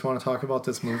things? You just want to talk about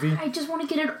this movie? I just want to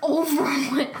get it over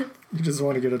with. You just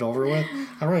want to get it over with?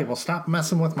 All right, well, stop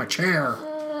messing with my chair.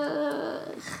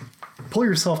 Pull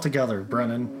yourself together,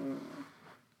 Brennan.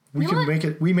 We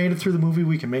made it through the movie.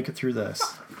 We can make it through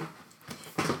this.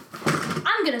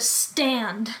 I'm gonna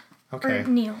stand. Okay. Or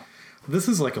kneel. This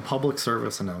is like a public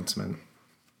service announcement.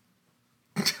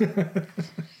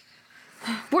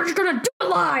 We're just gonna do it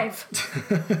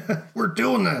live. We're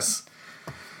doing this.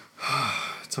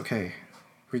 It's okay.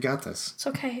 We got this. It's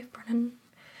okay, Brennan.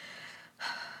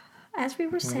 As we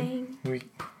were saying.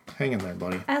 Hang in there,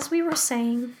 buddy. As we were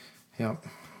saying. Yep.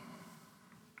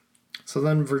 So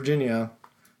then Virginia,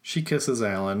 she kisses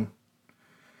Alan,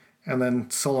 and then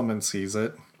Solomon sees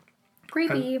it.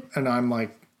 Creepy. And I'm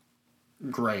like,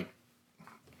 great.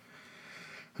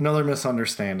 Another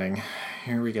misunderstanding.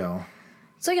 Here we go.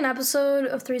 It's like an episode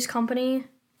of Three's Company,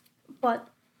 but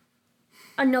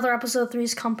another episode of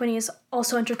Three's Company is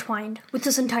also intertwined with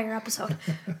this entire episode.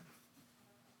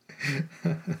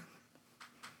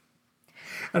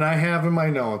 And I have in my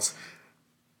notes,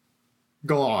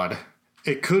 God,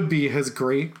 it could be his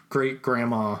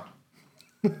great-great-grandma.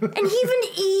 And even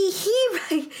he,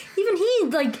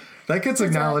 like... That gets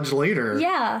acknowledged later.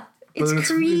 Yeah. It's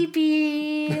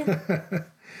creepy.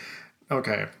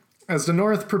 Okay. As the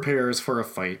North prepares for a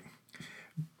fight,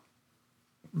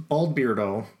 Bald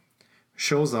Beardo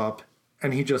shows up,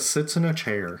 and he just sits in a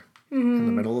chair in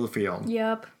the middle of the field.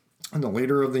 Yep. And the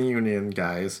leader of the Union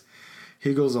guys,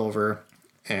 he goes over,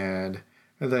 and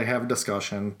they have a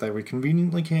discussion that we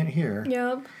conveniently can't hear.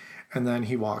 Yep. And then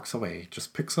he walks away,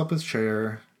 just picks up his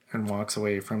chair and walks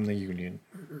away from the Union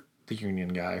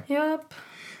guy. Yep.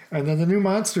 And then the new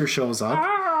monster shows up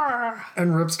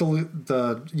and rips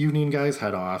the Union guy's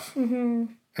head off. Mm-hmm.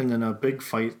 And then a big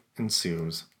fight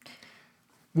ensues,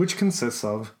 which consists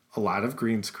of a lot of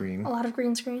green screen. A lot of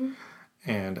green screen.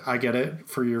 And I get it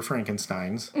for your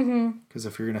Frankensteins. Because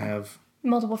if you're going to have...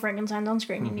 multiple Frankensteins on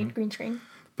screen, you need green screen.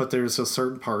 But there's just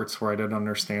certain parts where I didn't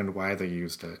understand why they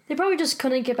used it. They probably just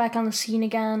couldn't get back on the scene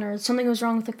again, or something was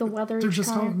wrong with like the weather. They're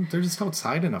just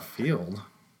outside in a field.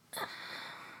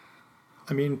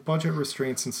 I mean, budget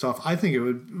restraints and stuff. I think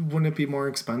wouldn't it be more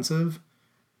expensive?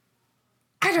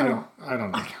 I don't know. I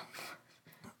don't know.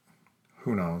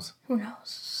 Who knows? Who knows?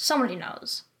 Somebody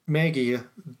knows. Maggie,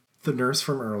 the nurse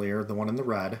from earlier, the one in the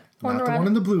red, not the red. one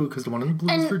in the blue, because the one in the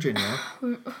blue is Virginia.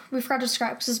 We forgot to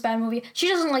describe because it's a bad movie. She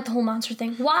doesn't like the whole monster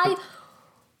thing. Why?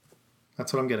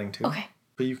 That's what I'm getting to. Okay.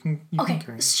 But you can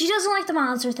carry on. She doesn't like the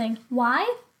monster thing. Why?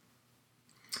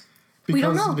 Because, we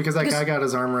don't know. Because that guy got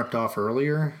his arm ripped off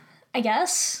earlier. I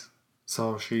guess.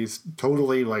 So she's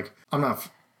totally like, I'm not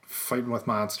fighting with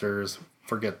monsters.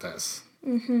 Forget this.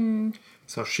 Mm-hmm.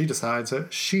 So she decides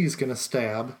that she's going to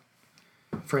stab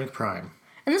Frank Prime.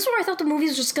 And this is where I thought the movie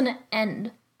was just going to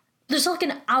end. There's like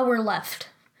an hour left.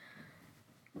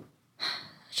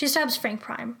 She stabs Frank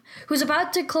Prime, who's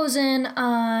about to close in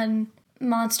on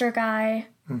Monster Guy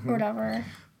or whatever.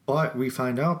 But we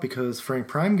find out because Frank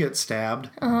Prime gets stabbed,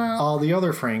 all the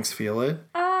other Franks feel it.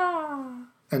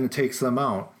 And it takes them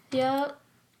out. Yep.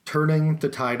 Turning the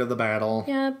tide of the battle.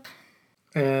 Yep.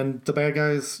 And the bad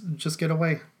guys just get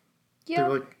away. Yep. They're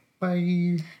like,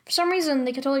 bye. For some reason,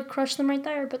 they could totally crush them right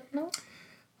there, but no.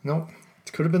 Nope.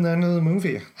 It could have been the end of the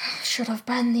movie. Should have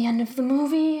been the end of the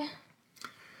movie.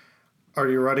 Are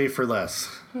you ready for this?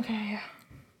 Okay.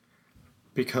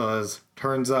 Because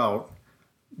turns out,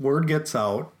 word gets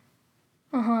out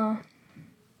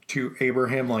to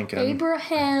Abraham Lincoln.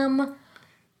 Abraham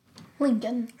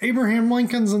Lincoln. Abraham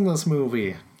Lincoln's in this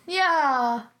movie.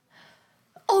 Yeah.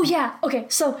 Oh, yeah. Okay,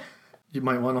 so... You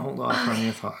might want to hold off on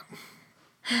your thought.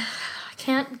 I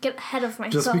can't get ahead of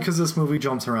myself. Just because this movie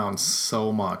jumps around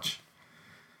so much,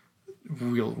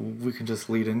 we can just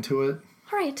lead into it.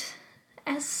 All right.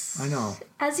 I know.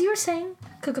 As you were saying,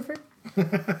 Cookiford.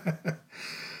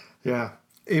 Yeah.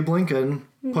 Abe Lincoln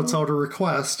puts out a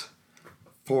request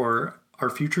for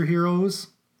our future heroes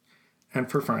and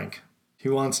for Frank. He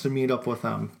wants to meet up with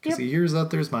them because he hears that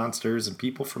there's monsters and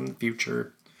people from the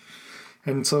future.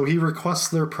 And so he requests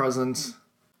their presence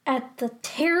at the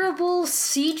terrible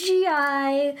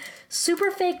CGI,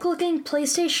 super fake looking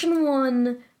PlayStation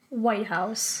 1 White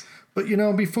House. But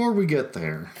before we get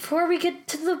there... Before we get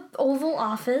to the Oval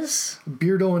Office...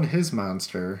 Beardo and his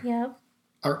monster Yep.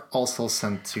 are also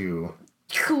sent to...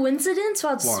 Coincidence?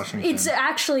 Well, Washington. It's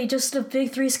actually just a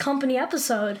Big Three's Company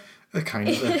episode. It kind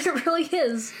of is. It really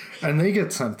is. And they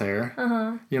get sent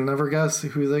there. You'll never guess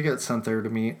who they get sent there to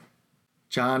meet.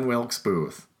 John Wilkes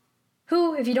Booth.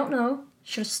 Who, if you don't know,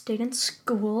 should have stayed in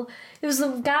school. It was the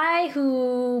guy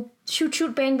who shoot,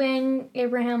 shoot, bang, bang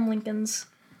Abraham Lincoln's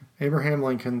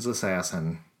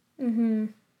assassin. Mm-hmm.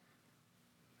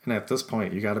 And at this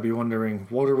point, you got to be wondering,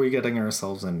 what are we getting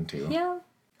ourselves into? Yeah.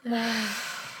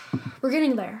 We're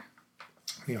getting there.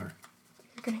 We are.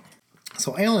 We're getting there.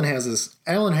 So Alan has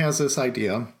this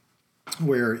idea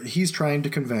where he's trying to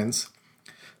convince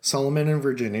Solomon and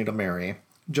Virginia to marry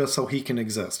just so he can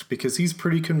exist, because he's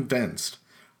pretty convinced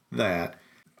that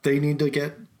they need to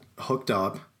get hooked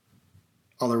up,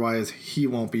 otherwise he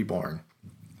won't be born.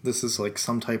 This is like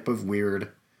some type of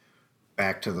weird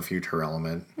Back to the Future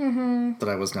element that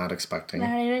I was not expecting.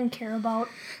 That I didn't care about.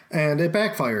 And it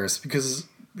backfires because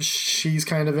she's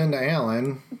kind of into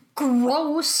Alan.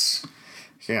 Gross.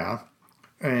 Yeah.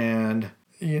 And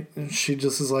she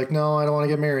just is like, no, I don't want to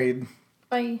get married.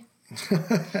 Bye.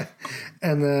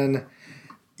 And then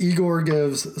Igor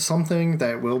gives something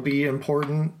that will be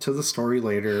important to the story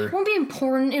later. It won't be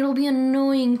important. It'll be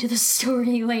annoying to the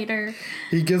story later.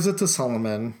 He gives it to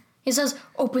Solomon. He says,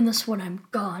 open this when I'm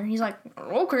gone. And he's like,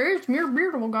 okay, it's me,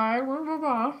 Beardo guy. Blah, blah,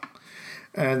 blah.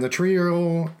 And the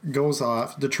trio goes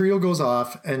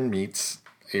off and meets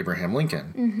Abraham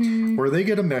Lincoln, where they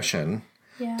get a mission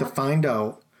to find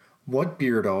out what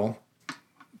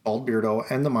Bald Beardo,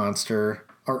 and the monster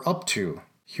are up to.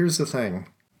 Here's the thing.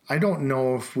 I don't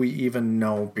know if we even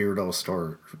know Beardo's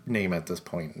name at this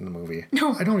point in the movie.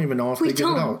 No. I don't even know if they get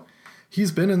it out.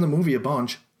 He's been in the movie a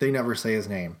bunch. They never say his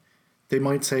name. They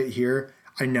might say it here.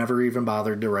 I never even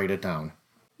bothered to write it down.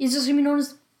 He's just going to be known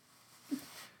as...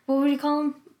 What would you call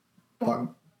him?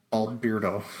 Bald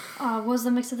Beardo. What was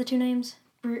the mix of the two names?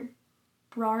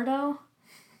 Brardo?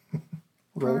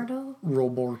 Roborto.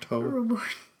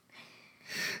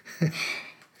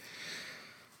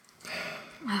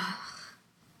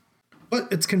 But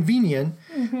it's convenient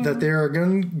that they are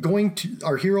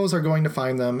our heroes are going to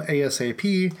find them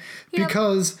ASAP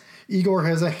because Igor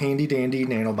has a handy dandy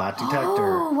nanobot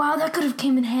detector. Oh, wow, that could have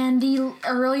came in handy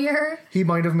earlier. He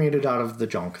might have made it out of the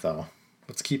junk though.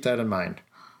 Let's keep that in mind.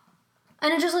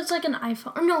 And it just looks like an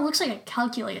iPhone. Or no, it looks like a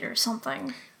calculator or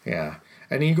something. Yeah.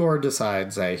 And Igor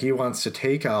decides that he wants to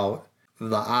take out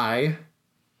the eye,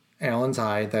 Alan's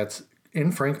eye, that's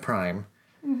in Frank Prime,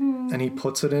 and he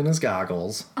puts it in his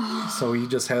goggles. Oh. So he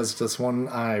just has this one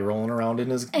eye rolling around in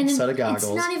his set of goggles.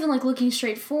 It's not even like looking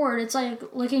straight forward. It's like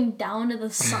looking down to the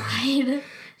side.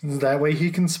 That way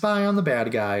he can spy on the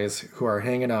bad guys who are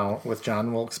hanging out with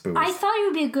John Wilkes Booth. I thought it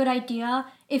would be a good idea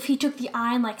if he took the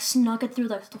eye and like snuck it through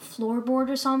like the floorboard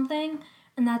or something.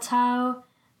 And that's how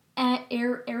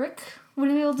Eric would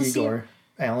be able to see it.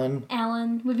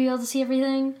 Alan would be able to see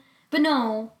everything. But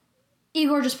no,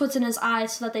 Igor just puts in his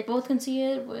eyes so that they both can see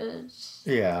it.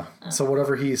 Yeah. So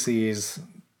whatever he sees,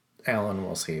 Alan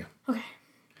will see. Okay.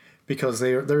 Because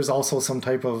there's also some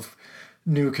type of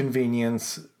new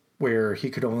convenience where he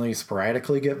could only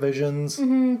sporadically get visions.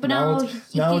 But now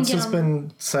it's just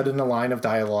been said in a line of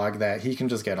dialogue that he can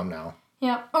just get them now.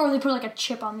 Yeah. Or they put like a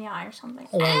chip on the eye or something.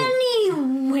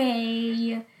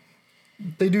 Anyway.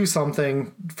 They do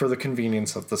something for the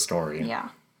convenience of the story. Yeah.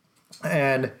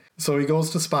 And so he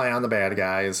goes to spy on the bad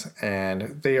guys,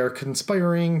 and they are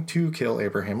conspiring to kill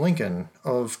Abraham Lincoln,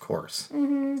 of course.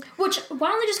 Which, why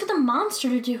don't they just get the monster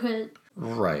to do it?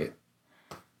 Right.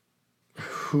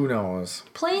 Who knows?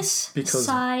 Place,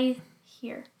 Psy,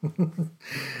 here.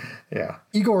 Yeah.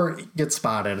 Igor gets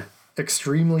spotted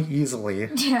extremely easily.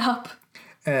 Yep.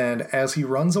 And as he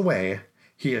runs away,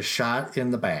 he is shot in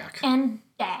the back. And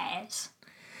dies.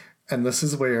 And this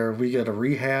is where we get a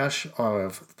rehash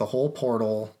of the whole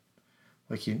portal.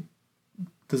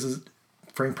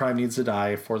 Frank Prime needs to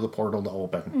die for the portal to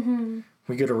open.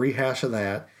 We get a rehash of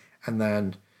that, and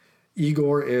then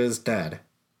Igor is dead.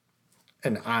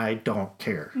 And I don't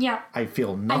care. Yeah. I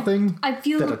feel nothing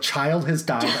that a child has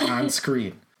died on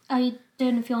screen. I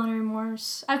didn't feel any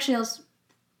remorse. Actually, I was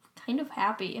kind of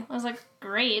happy. I was like,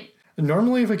 great.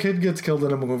 Normally, if a kid gets killed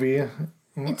in a movie,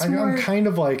 I'm kind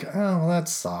of like, oh, well, that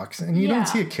sucks. And you don't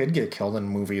see a kid get killed in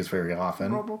movies very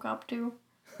often. RoboCop 2.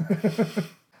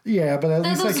 Yeah, but at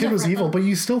least that kid was evil. But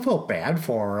you still felt bad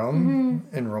for him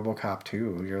in RoboCop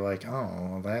 2. You're like,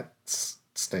 oh, that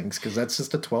stinks because that's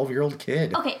just a 12-year-old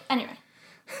kid. Okay, anyway.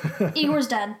 Igor's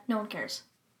dead. No one cares.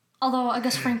 Although, I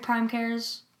guess Frank Prime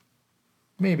cares.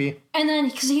 Maybe. And then,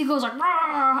 because he goes like,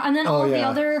 Rah! And then all the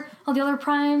other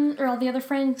Prime, or all the other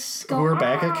Franks go, we're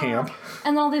back at camp.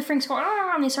 And all the Franks go,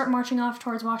 Rah! And they start marching off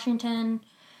towards Washington.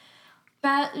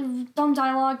 Dumb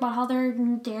dialogue about how they're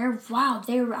there. Wow,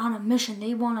 they were on a mission.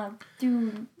 They want to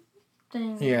do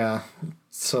things. Yeah.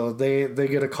 So they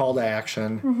get a call to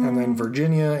action. And then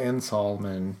Virginia and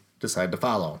Solomon decide to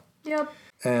follow. Yep.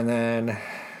 And then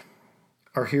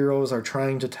our heroes are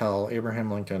trying to tell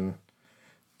Abraham Lincoln,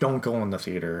 don't go in the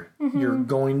theater. You're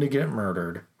going to get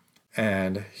murdered.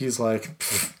 And he's like,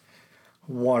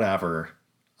 whatever.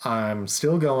 I'm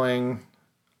still going.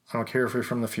 I don't care if you're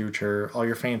from the future. All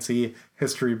your fancy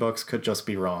history books could just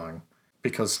be wrong.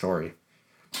 Because story.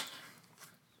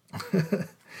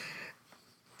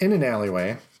 In an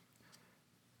alleyway.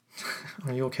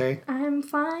 Are you okay? I'm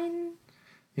fine.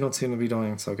 You don't seem to be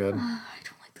doing so good. I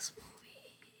don't like this movie.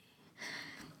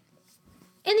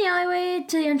 In the alleyway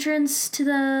to the entrance to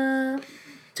the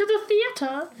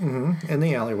theater. In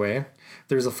the alleyway,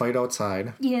 there's a fight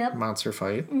outside. Yep. Monster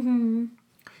fight.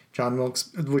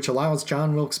 Which allows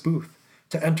John Wilkes Booth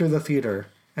to enter the theater,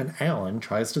 and Alan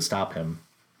tries to stop him.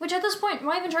 Which at this point,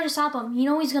 why even try to stop him? You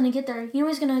know he's going to get there. You know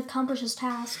he's going to accomplish his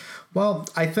task. Well,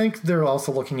 I think they're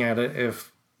also looking at it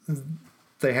if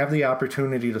they have the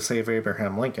opportunity to save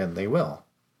Abraham Lincoln, they will.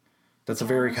 That's a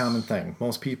very common thing.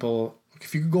 Most people,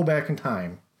 if you could go back in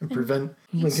time and prevent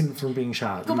Lincoln from being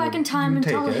shot, go back in time and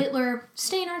tell Hitler,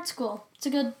 stay in art school. It's a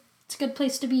good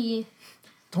place to be.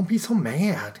 Don't be so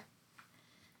mad.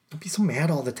 Don't be so mad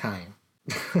all the time.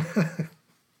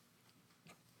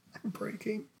 I'm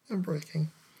breaking.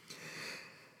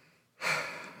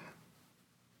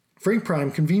 Frank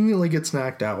Prime conveniently gets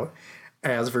knocked out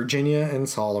as Virginia and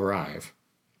Saul arrive.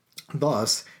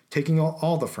 Thus, taking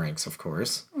all the Franks, of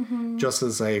course, just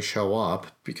as they show up,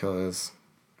 because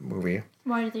movie.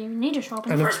 Why did they even need to show up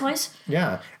in the first place?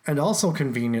 Yeah, and also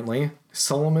conveniently,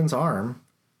 Solomon's arm,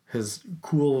 his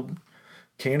cool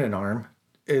cannon arm,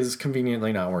 is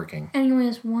conveniently not working. And he only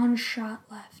has one shot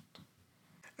left.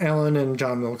 Alan and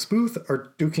John Wilkes Booth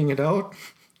are duking it out,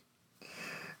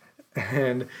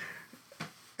 and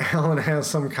Alan has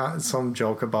some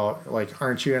joke about, like,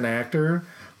 aren't you an actor?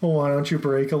 Well, why don't you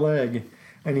break a leg?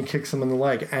 And he kicks him in the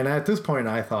leg. And at this point,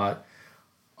 I thought,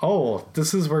 oh,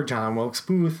 this is where John Wilkes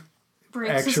Booth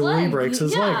breaks his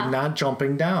leg, not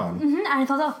jumping down. And I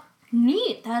thought, oh,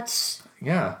 neat. That's...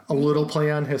 Yeah, a little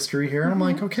play on history here. I'm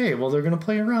like, okay, well, they're going to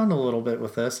play around a little bit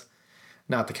with this.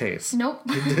 Not the case. Nope.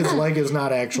 His leg is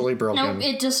not actually broken. Nope,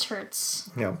 it just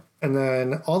hurts. Yeah. And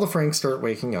then all the Franks start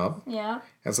waking up. Yeah.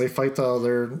 As they fight the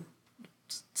other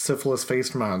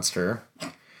syphilis-faced monster.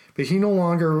 But he no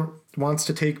longer wants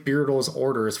to take Beardo's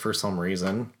orders for some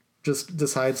reason. Just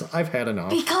decides, I've had enough.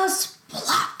 Because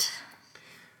plot.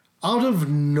 Out of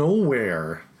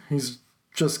nowhere, he's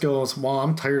just goes, well,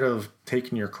 I'm tired of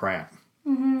taking your crap.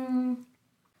 Mm-hmm.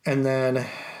 And then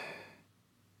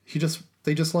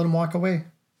they just let him walk away.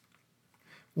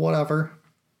 Whatever.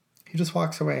 He just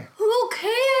walks away. Who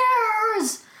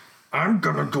cares? I'm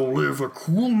gonna go live a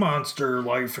cool monster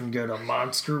life and get a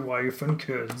monster wife and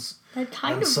kids. That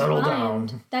kind and of settle rhymed.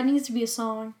 down. That needs to be a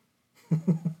song.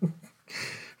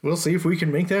 We'll see if we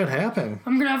can make that happen.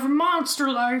 I'm gonna have a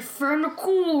monster life and a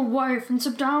cool wife and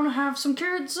sit down and have some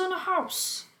kids and a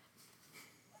house.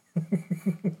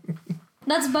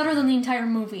 That's better than the entire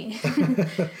movie.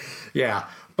 Yeah,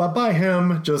 but by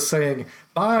him just saying,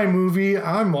 bye movie,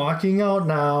 I'm walking out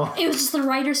now. It was just the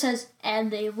writer says,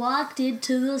 and they walked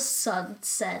into the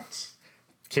sunset.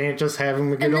 Can't just have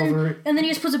him get over it. And then he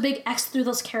just puts a big X through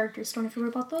those characters. Don't have to worry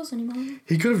about those anymore.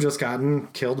 He could have just gotten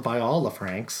killed by all the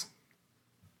Franks.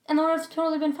 And that would have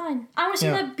totally been fine. I want to see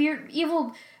that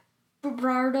evil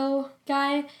Berardo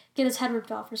guy get his head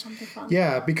ripped off or something fun.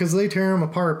 Yeah, because they tear him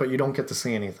apart, but you don't get to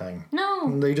see anything. No.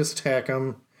 And they just attack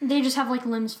him. They just have, like,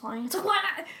 limbs flying. It's like, why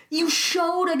not? You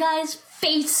showed a guy's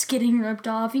face getting ripped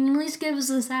off. You can at least give us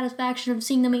the satisfaction of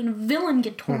seeing the main villain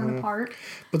get torn apart.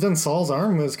 But then Saul's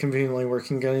arm was conveniently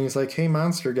working again. He's like, hey,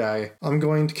 monster guy, I'm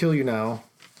going to kill you now.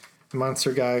 The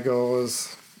monster guy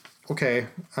goes, okay,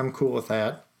 I'm cool with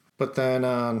that. But then,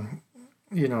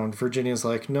 Virginia's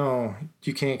like, no,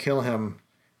 you can't kill him.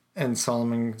 And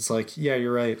Solomon's like, yeah,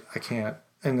 you're right, I can't.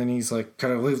 And then he's like,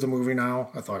 can I leave the movie now?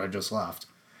 I thought I just left.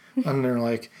 And they're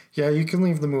like, yeah, you can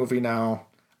leave the movie now.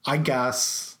 I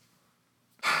guess.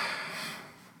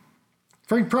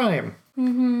 Frank Prime.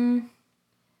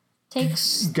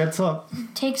 Gets up.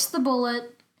 Takes the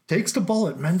bullet. Takes the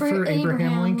bullet meant for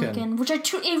Abraham Lincoln. Which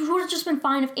it would have just been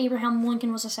fine if Abraham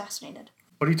Lincoln was assassinated.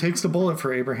 But he takes the bullet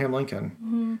for Abraham Lincoln.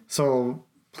 Mm-hmm. So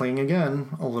playing again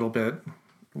a little bit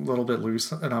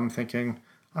loose. And I'm thinking,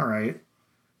 all right,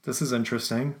 this is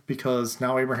interesting because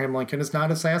now Abraham Lincoln is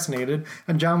not assassinated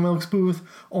and John Wilkes Booth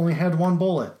only had one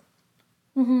bullet.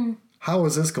 Mm-hmm. How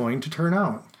is this going to turn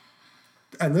out?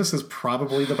 And this is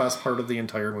probably the best part of the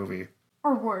entire movie.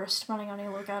 Or worse, depending on how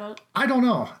you look at it. I don't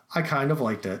know. I kind of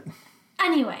liked it.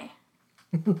 Anyway.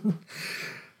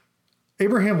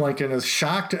 Abraham Lincoln is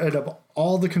shocked at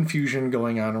all the confusion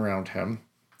going on around him.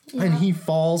 Yeah. And he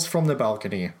falls from the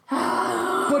balcony.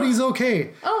 But he's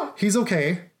okay. Oh. He's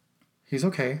okay. He's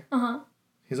okay. Uh-huh.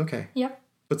 He's okay. Yep.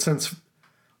 But since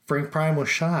Frank Prime was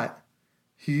shot,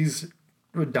 he's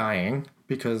dying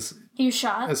because he was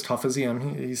shot. As tough as he is,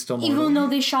 he's still mortal. Even though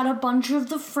they shot a bunch of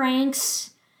the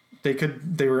Franks.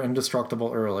 They were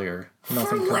indestructible earlier.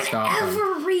 Nothing could stop them. For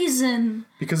whatever reason.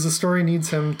 Because the story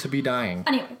needs him to be dying.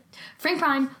 Anyway, Frank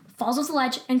Prime falls off the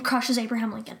ledge and crushes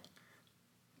Abraham Lincoln.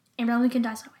 Abraham Lincoln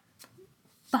dies that way.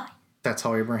 Fine. That's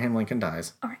how Abraham Lincoln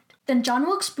dies. All right. Then John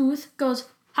Wilkes Booth goes,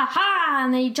 ha-ha,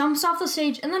 and then he jumps off the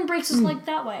stage and then breaks his leg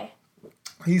that way.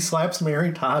 He slaps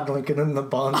Mary Todd Lincoln in the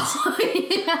buns. Oh,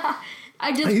 yeah.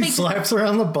 He slaps her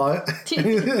on the butt.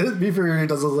 Before he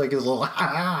does his little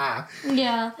ha-ha.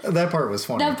 Yeah. That part was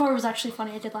funny. That part was actually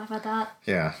funny. I did laugh at that.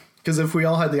 Yeah. Because if we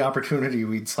all had the opportunity,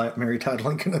 we'd slap Mary Todd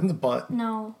Lincoln in the butt.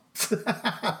 No.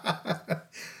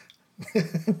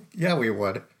 Yeah, we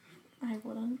would. I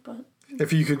wouldn't, but...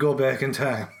 If you could go back in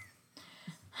time.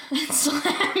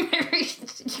 Slap Mary...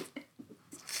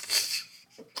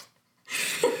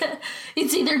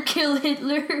 It's either kill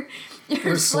Hitler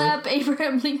or slap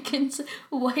Abraham Lincoln's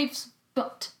wife's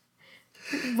butt.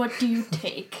 What do you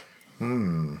take?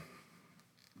 I'll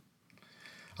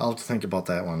have to think about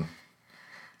that one.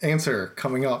 Answer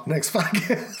coming up next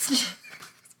podcast.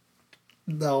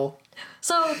 No.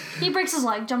 So he breaks his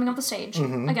leg jumping off the stage.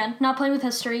 Again, not playing with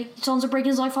history. He ends up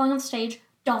breaking his leg falling off the stage.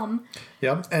 Dumb.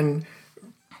 Yep, and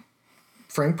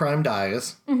Frank Prime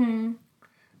dies,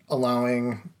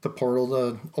 allowing the portal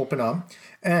to open up.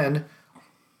 And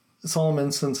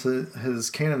Solomon, since his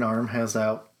cannon arm has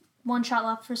that... One shot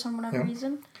left for some whatever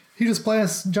reason. He just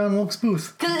blasts John Wilkes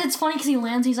Booth. Because it's funny because he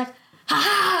lands, he's like,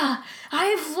 ha!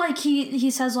 I've, like,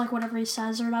 he says, like, whatever he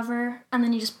says or whatever, and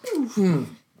then he just, poof.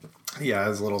 Yeah,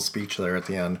 his little speech there at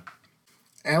the end.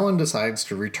 Alan decides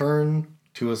to return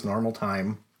to his normal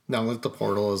time now that the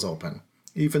portal is open.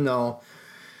 Even though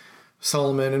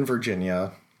Solomon and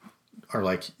Virginia are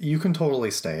like, you can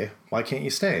totally stay. Why can't you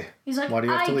stay? He's like, why do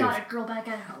you have to leave? I got a girl back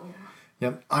at home.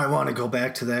 Yep, I want to go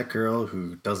back to that girl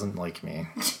who doesn't like me.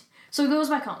 So he goes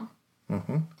back home.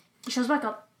 He shows back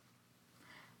up.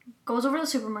 Goes over to the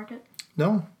supermarket.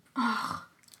 No.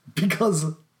 Because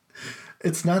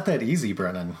it's not that easy,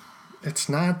 Brennan. It's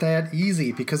not that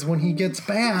easy because when he gets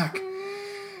back,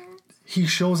 he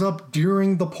shows up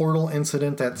during the portal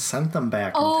incident that sent them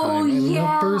back in time in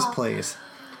the first place.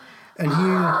 And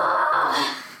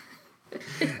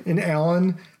and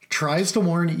Alan tries to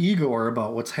warn Igor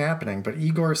about what's happening, but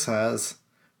Igor says,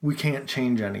 we can't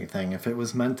change anything. If it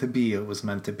was meant to be, it was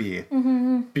meant to be.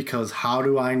 Because how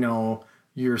do I know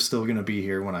you're still going to be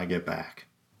here when I get back?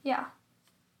 Yeah.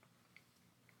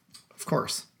 Of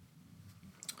course.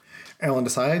 Alan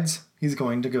decides he's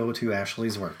going to go to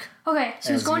Ashley's work. Okay,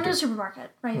 so he's going to the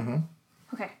supermarket, right?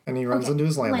 Okay. And he runs into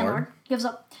his landlord.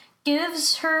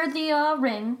 Gives her the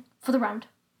ring for the rent.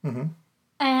 And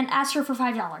asks her for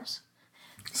 $5.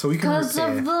 So he can because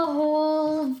of the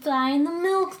whole buying the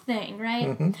milk thing,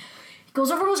 right? He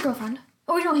goes over to his girlfriend.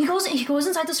 Oh, no, he goes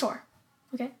inside the store.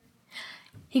 Okay.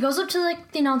 He goes up to,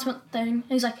 like, the announcement thing, and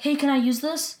he's like, hey, can I use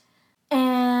this?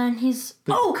 And he's...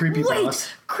 creepy boss.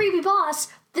 Creepy boss.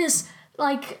 This,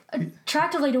 like,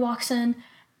 attractive lady walks in,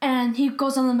 and he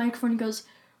goes on the microphone and goes,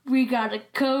 we got a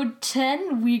code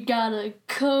 10, we got a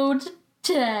code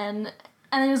 10.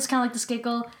 And it was kind of like this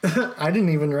giggle. I didn't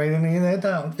even write any of that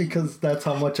down because that's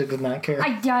how much I did not care.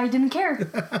 I didn't care.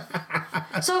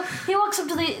 So he walks up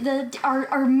to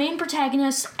our main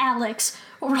protagonist, Alex,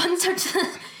 runs up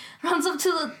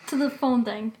to the phone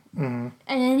thing,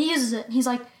 and he uses it. He's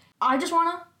like, I just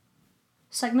wanna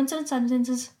segments and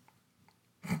sentences.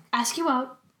 Ask you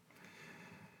out.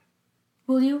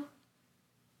 Will you?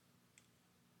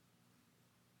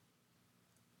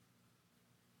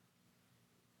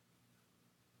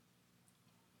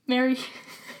 Mary.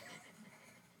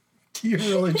 You're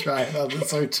really trying on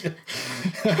this, aren't you?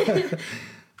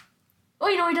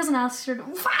 Wait, no, he doesn't ask her.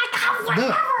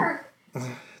 Whatever.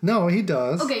 No, he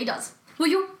does. Okay, he does. Will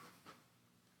you?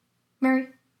 Mary.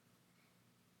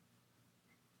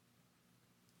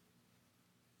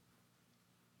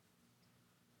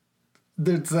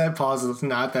 There's that pause is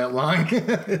not that long.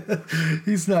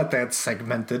 He's not that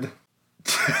segmented.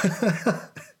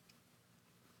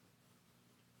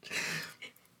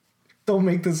 Don't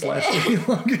make this last any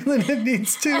longer than it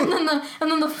needs to.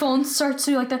 And then the phone starts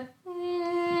to like the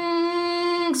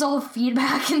all the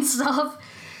feedback and stuff.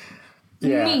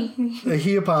 Yeah. Me.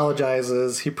 He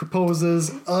apologizes. He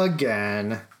proposes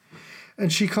again.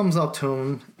 And she comes up to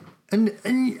him. And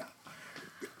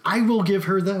I will give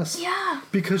her this. Yeah.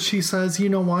 Because she says, you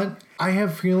know what? I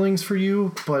have feelings for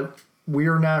you, but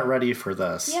we're not ready for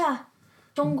this. Yeah.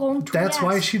 Don't go into That's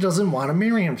why she doesn't want to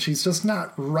marry him. She's just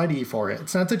not ready for it.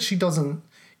 It's not that she doesn't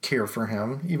care for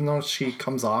him, even though she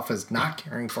comes off as not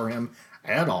caring for him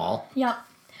at all. Yep.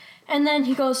 And then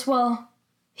he goes, well,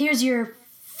 here's your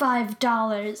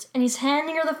 $5. And he's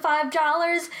handing her the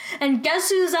 $5. And guess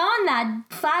who's on that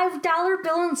 $5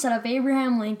 bill instead of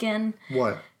Abraham Lincoln?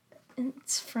 What?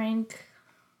 It's Frank.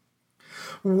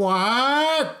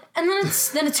 What? And then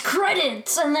it's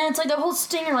credits, and then it's like the whole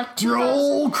stinger, like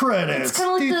roll credits. It's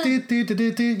kind of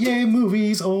like Yay,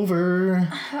 movie's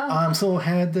over. I'm so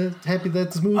happy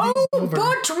that this movie's over.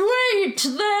 But wait,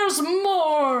 there's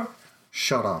more.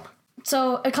 Shut up.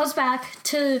 So it comes back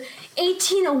to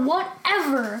 18 or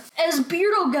whatever as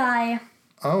Beardo guy.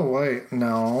 Oh wait,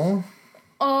 no.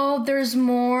 Oh, there's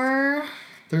more.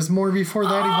 There's more before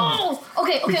that even.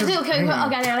 Okay. Hang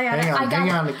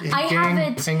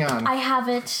on. I have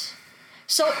it.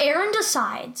 So Aaron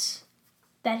decides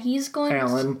that he's going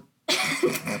Alan.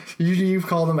 You've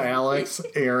called him Alex,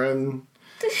 Aaron,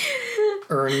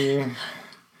 Ernie,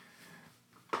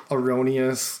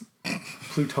 Aronius,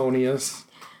 Plutonius.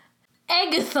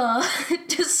 Agatha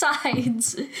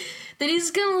decides that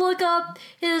he's gonna look up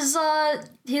his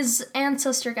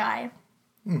ancestor guy.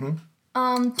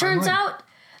 Turns out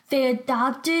they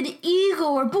adopted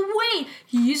Igor, but wait,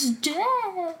 he's dead.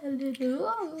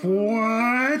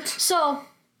 What? So,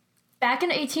 back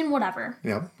in 18 whatever.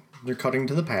 Yep. They're cutting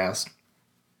to the past.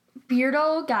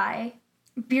 Beardo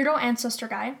ancestor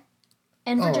guy,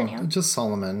 in Virginia. Oh, just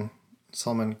Solomon,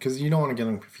 because you don't want to get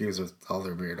him confused with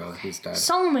other Beardo who's dead.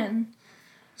 Solomon.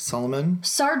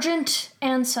 Sergeant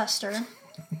ancestor.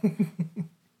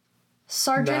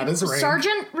 That is rank.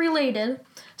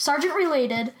 Sergeant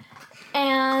related,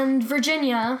 and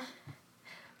Virginia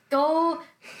go,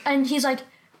 and he's like,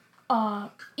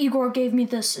 Igor gave me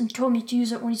this and told me to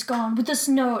use it when he's gone with this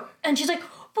note, and she's like,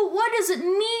 but what does it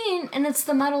mean? And it's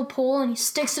the metal pole, and he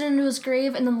sticks it into his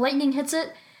grave, and then lightning hits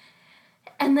it.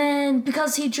 And then,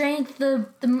 because he drank the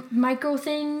micro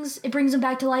things, it brings him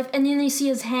back to life. And then you see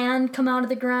his hand come out of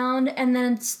the ground, and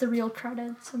then it's the real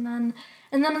credits. And then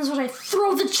is when I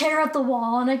throw the chair at the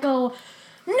wall, and I go,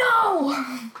 no!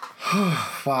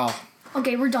 Wow.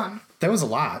 Okay, we're done. That was a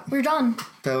lot. We're done.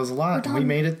 That was a lot. We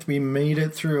made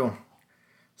it through.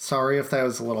 Sorry if that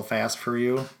was a little fast for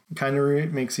you. It kind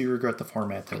of makes you regret the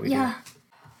format that we did. Yeah.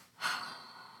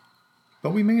 But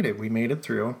we made it. We made it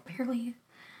through. Barely.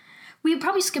 We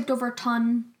probably skipped over a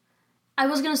ton. I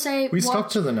was going to say... We stuck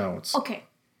to the notes. Okay.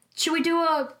 Should we do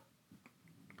a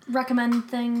recommend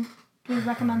thing? Do we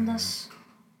recommend this?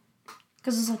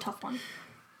 Because this is a tough one.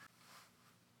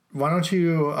 Why don't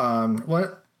you...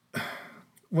 let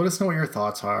us know what your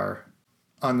thoughts are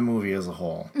on the movie as a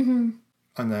whole. Mm-hmm.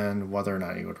 And then whether or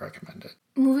not you would recommend it.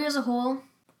 Movie as a whole,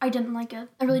 I didn't like it.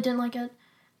 I really didn't like it.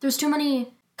 There's too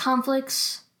many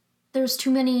conflicts. There's too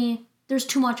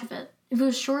much of it. If it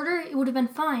was shorter, it would have been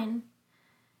fine.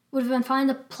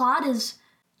 The plot is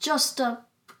just a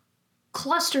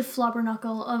cluster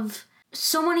flubberknuckle of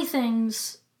so many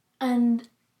things, and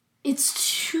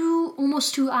it's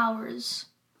almost 2 hours.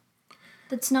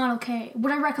 That's not okay.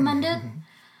 Would I recommend it?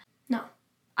 No.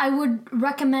 I would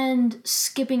recommend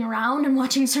skipping around and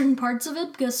watching certain parts of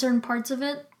it, because certain parts of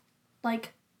it,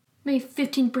 like maybe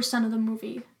 15% of the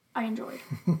movie, I enjoyed.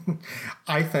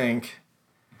 I think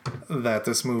that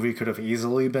this movie could have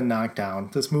easily been knocked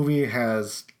down. This movie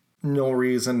has no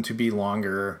reason to be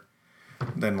longer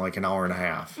than like an hour and a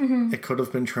half. Mm-hmm. It could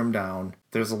have been trimmed down.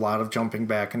 There's a lot of jumping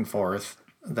back and forth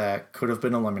that could have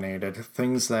been eliminated.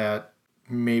 Things that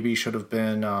maybe should have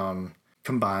been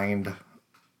combined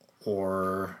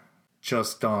or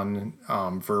just done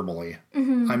verbally.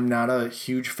 Mm-hmm. I'm not a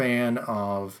huge fan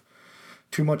of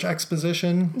too much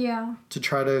exposition. Yeah. To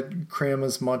try to cram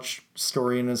as much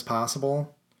story in as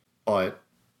possible. But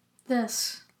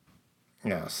this.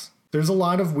 Yes. There's a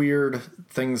lot of weird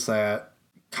things that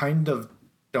kind of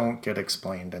don't get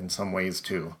explained in some ways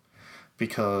too.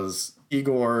 Because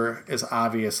Igor is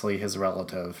obviously his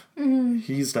relative. Mm-hmm.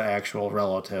 He's the actual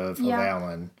relative of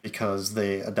Alan because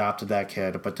they adopted that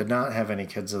kid but did not have any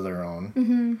kids of their own.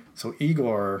 Mm-hmm. So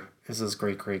Igor is his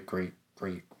great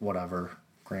whatever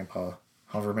grandpa,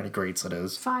 however many greats it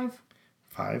is. 5.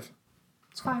 5?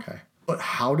 It's 5. Okay. But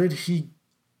how did he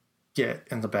get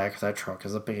in the back of that truck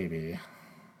as a baby?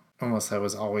 Unless that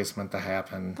was always meant to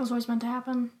happen. That was always meant to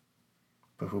happen.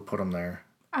 But who put him there?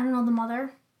 I don't know, the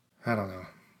mother. I don't know.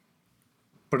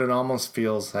 But it almost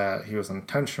feels that he was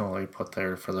intentionally put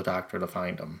there for the doctor to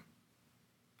find him.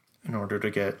 In order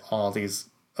to get all these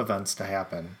events to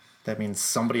happen. That means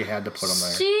somebody had to put him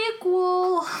there.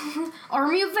 Sequel!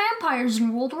 Army of Vampires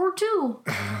in World War II.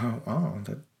 Wow,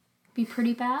 that'd be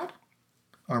pretty bad.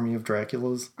 Army of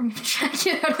Draculas? Army of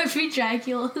Dracula would be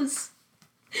Draculas.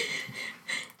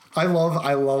 I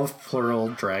love plural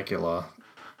Dracula.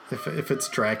 If it's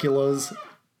Draculas,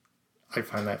 I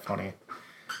find that funny.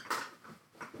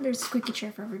 There's a squeaky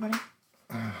chair for everybody.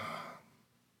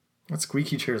 That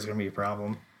squeaky chair is going to be a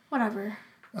problem. Whatever.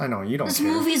 I know, you don't This care.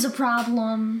 movie's a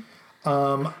problem.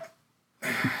 I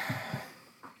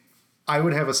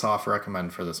would have a soft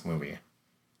recommend for this movie.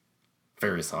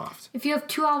 Very soft. If you have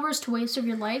 2 hours to waste of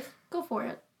your life, go for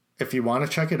it. If you want to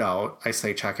check it out, I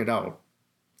say check it out.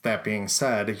 That being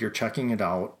said, you're checking it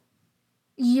out.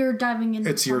 You're diving into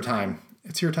It's your time.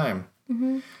 It's your time.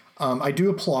 Mm-hmm. I do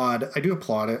applaud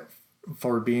it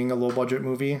for being a low budget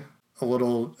movie. A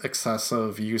little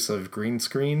excessive use of green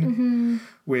screen,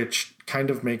 which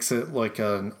kind of makes it like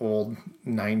an old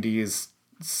 90s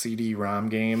CD-ROM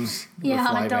game with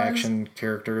live action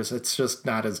characters. It's just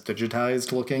not as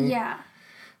digitized looking. Yeah.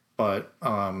 But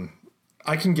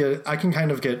I can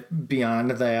kind of get beyond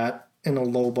that in a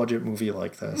low budget movie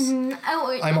like this.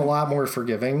 Mm-hmm. I'm a lot more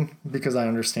forgiving because I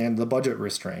understand the budget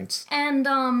restraints. And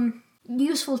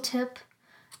useful tip,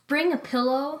 bring a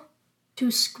pillow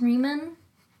to scream in.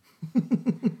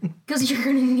 Because you're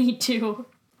going to need to.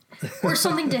 Or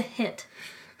something to hit.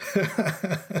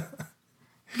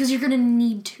 Because you're going to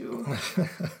need to.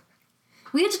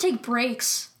 We had to take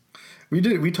breaks. We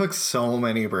did. We took so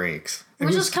many breaks.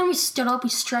 We stood up, we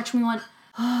stretched, and we went,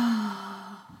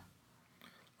 a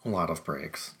lot of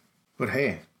breaks. But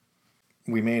hey,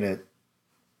 we made it.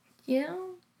 Yeah.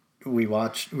 We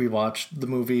watched the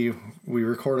movie. We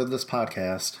recorded this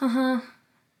podcast.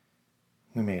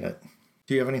 We made it.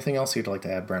 Do you have anything else you'd like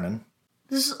to add, Brennan?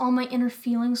 This is all my inner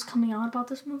feelings coming out about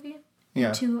this movie. Yeah.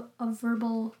 Into a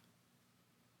verbal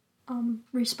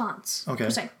response. Okay.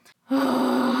 Per se.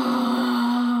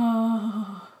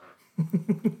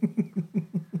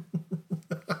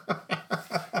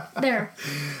 There.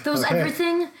 That was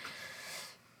everything.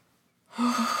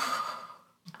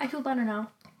 I feel better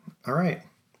now. All right.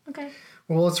 Okay.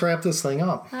 Well, let's wrap this thing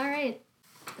up. All right.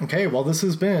 Okay, well, this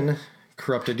has been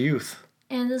Corrupted Youth.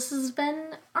 And this has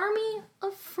been Army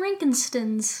of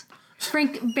Frankensteins.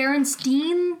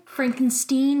 Frankenstein,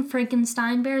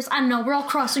 Frankenstein bears. I don't know. We're all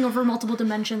crossing over multiple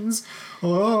dimensions.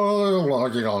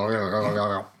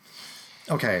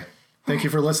 Okay. Thank you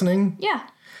for listening. Yeah.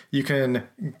 You can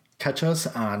catch us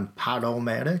on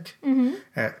Podomatic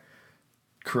at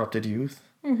Corrupted Youth.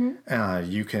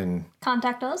 You can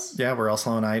contact us. Yeah, we're also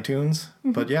on iTunes.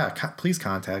 But yeah, please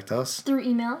contact us through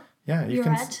email. Yeah, you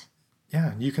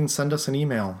can send us an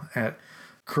email at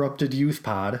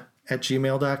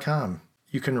corruptedyouthpod@gmail.com.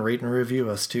 You can rate and review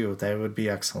us too. That would be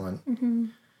excellent.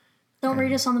 Don't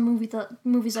rate us on the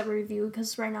movies that we review,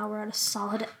 because right now we're at a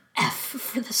solid F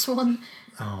for this one.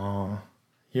 Oh,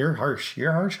 you're harsh.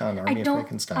 You're harsh on Army of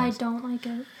Frankensteins. I don't like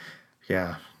it.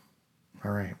 Yeah.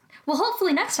 All right. Well,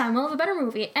 hopefully next time we'll have a better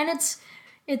movie, and it's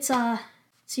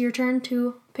your turn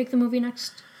to pick the movie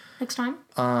next time.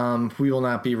 We will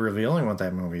not be revealing what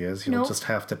that movie is. You'll just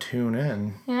have to tune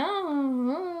in.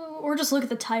 Yeah, or just look at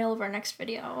the title of our next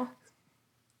video.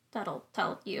 That'll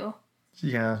tell you.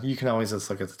 Yeah, you can always just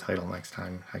look at the title next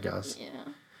time, I guess. Yeah.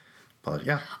 But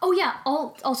yeah. Oh yeah.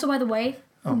 Also, by the way,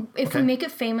 if we make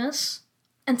it famous,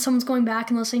 and someone's going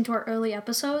back and listening to our early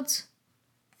episodes.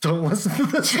 Don't listen to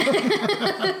this one.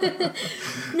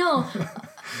 No.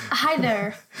 Hi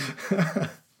there.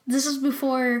 This is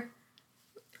before...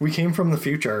 We came from the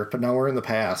future, but now we're in the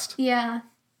past. Yeah.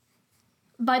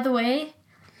 By the way,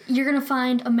 you're going to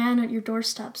find a man at your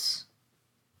doorsteps.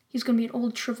 He's going to be an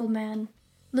old, shriveled man.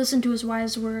 Listen to his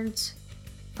wise words.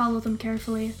 Follow them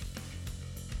carefully.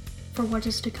 For what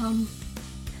is to come.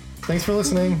 Thanks for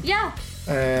listening. Yeah.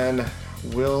 And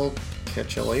we'll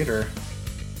catch you later.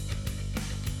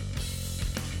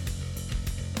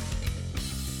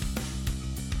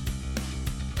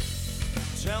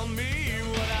 Tell me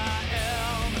what I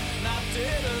am, not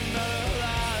dead another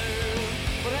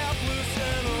life, but helpless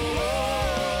and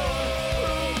alone.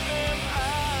 Who am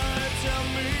I? Tell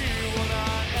me what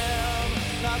I am,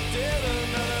 not dead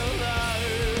another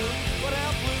life, but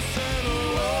helpless and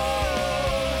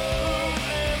alone. Who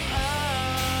am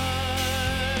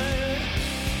I?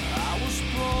 I was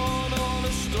born on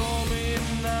a stormy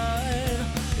night.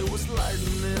 It was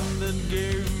lightning that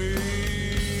gave me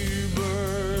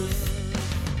birth.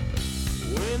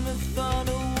 When the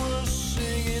thunder was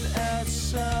singing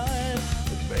outside,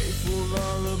 the faithful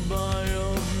lullaby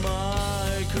of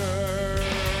my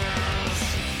curse.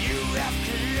 You have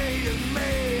created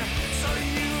me, so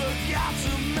you have got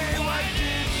to me. Why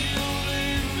did you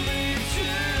leave me to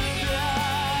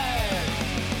die?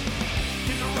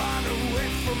 Did you run away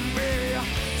from me,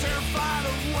 terrified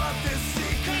of what they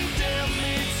see, condemn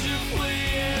me to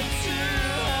flee and to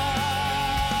hide?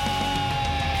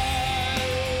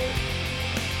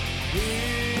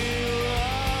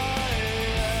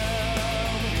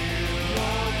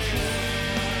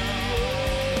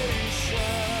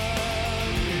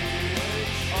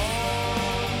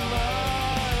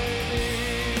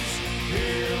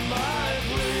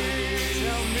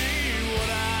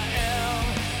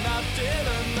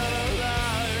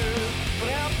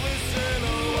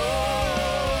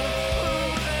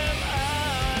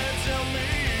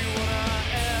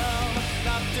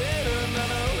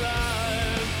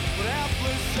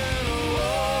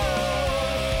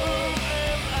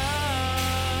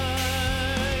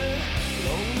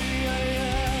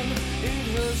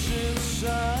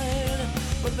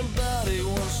 But nobody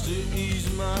wants to ease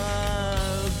my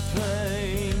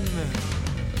pain.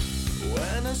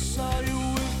 When I saw you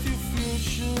with your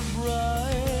future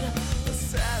bright, the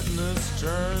sadness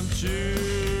turned to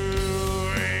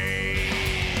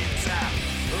hate.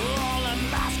 All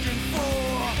I'm asking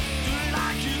for, do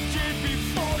like you did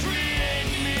before,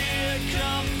 create me a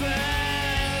companion.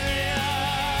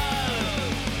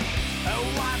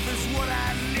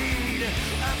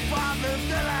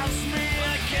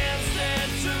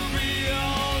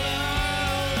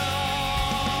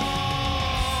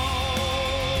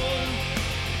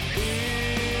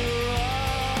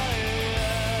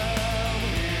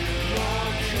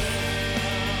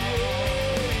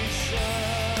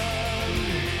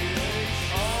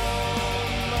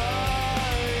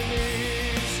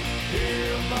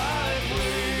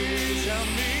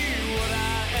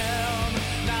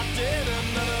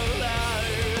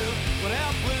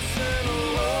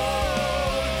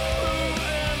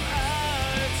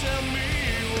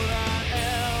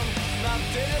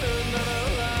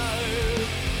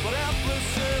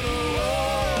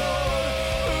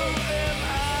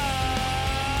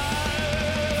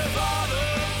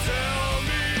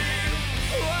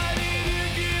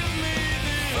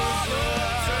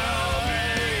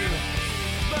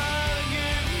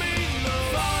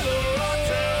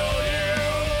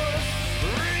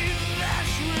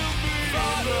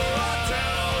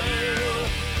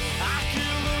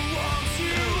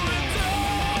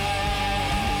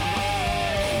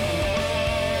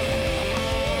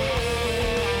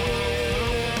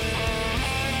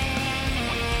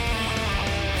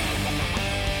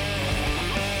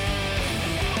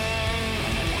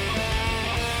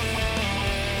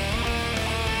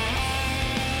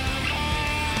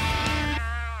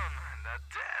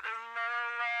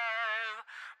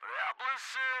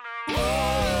 say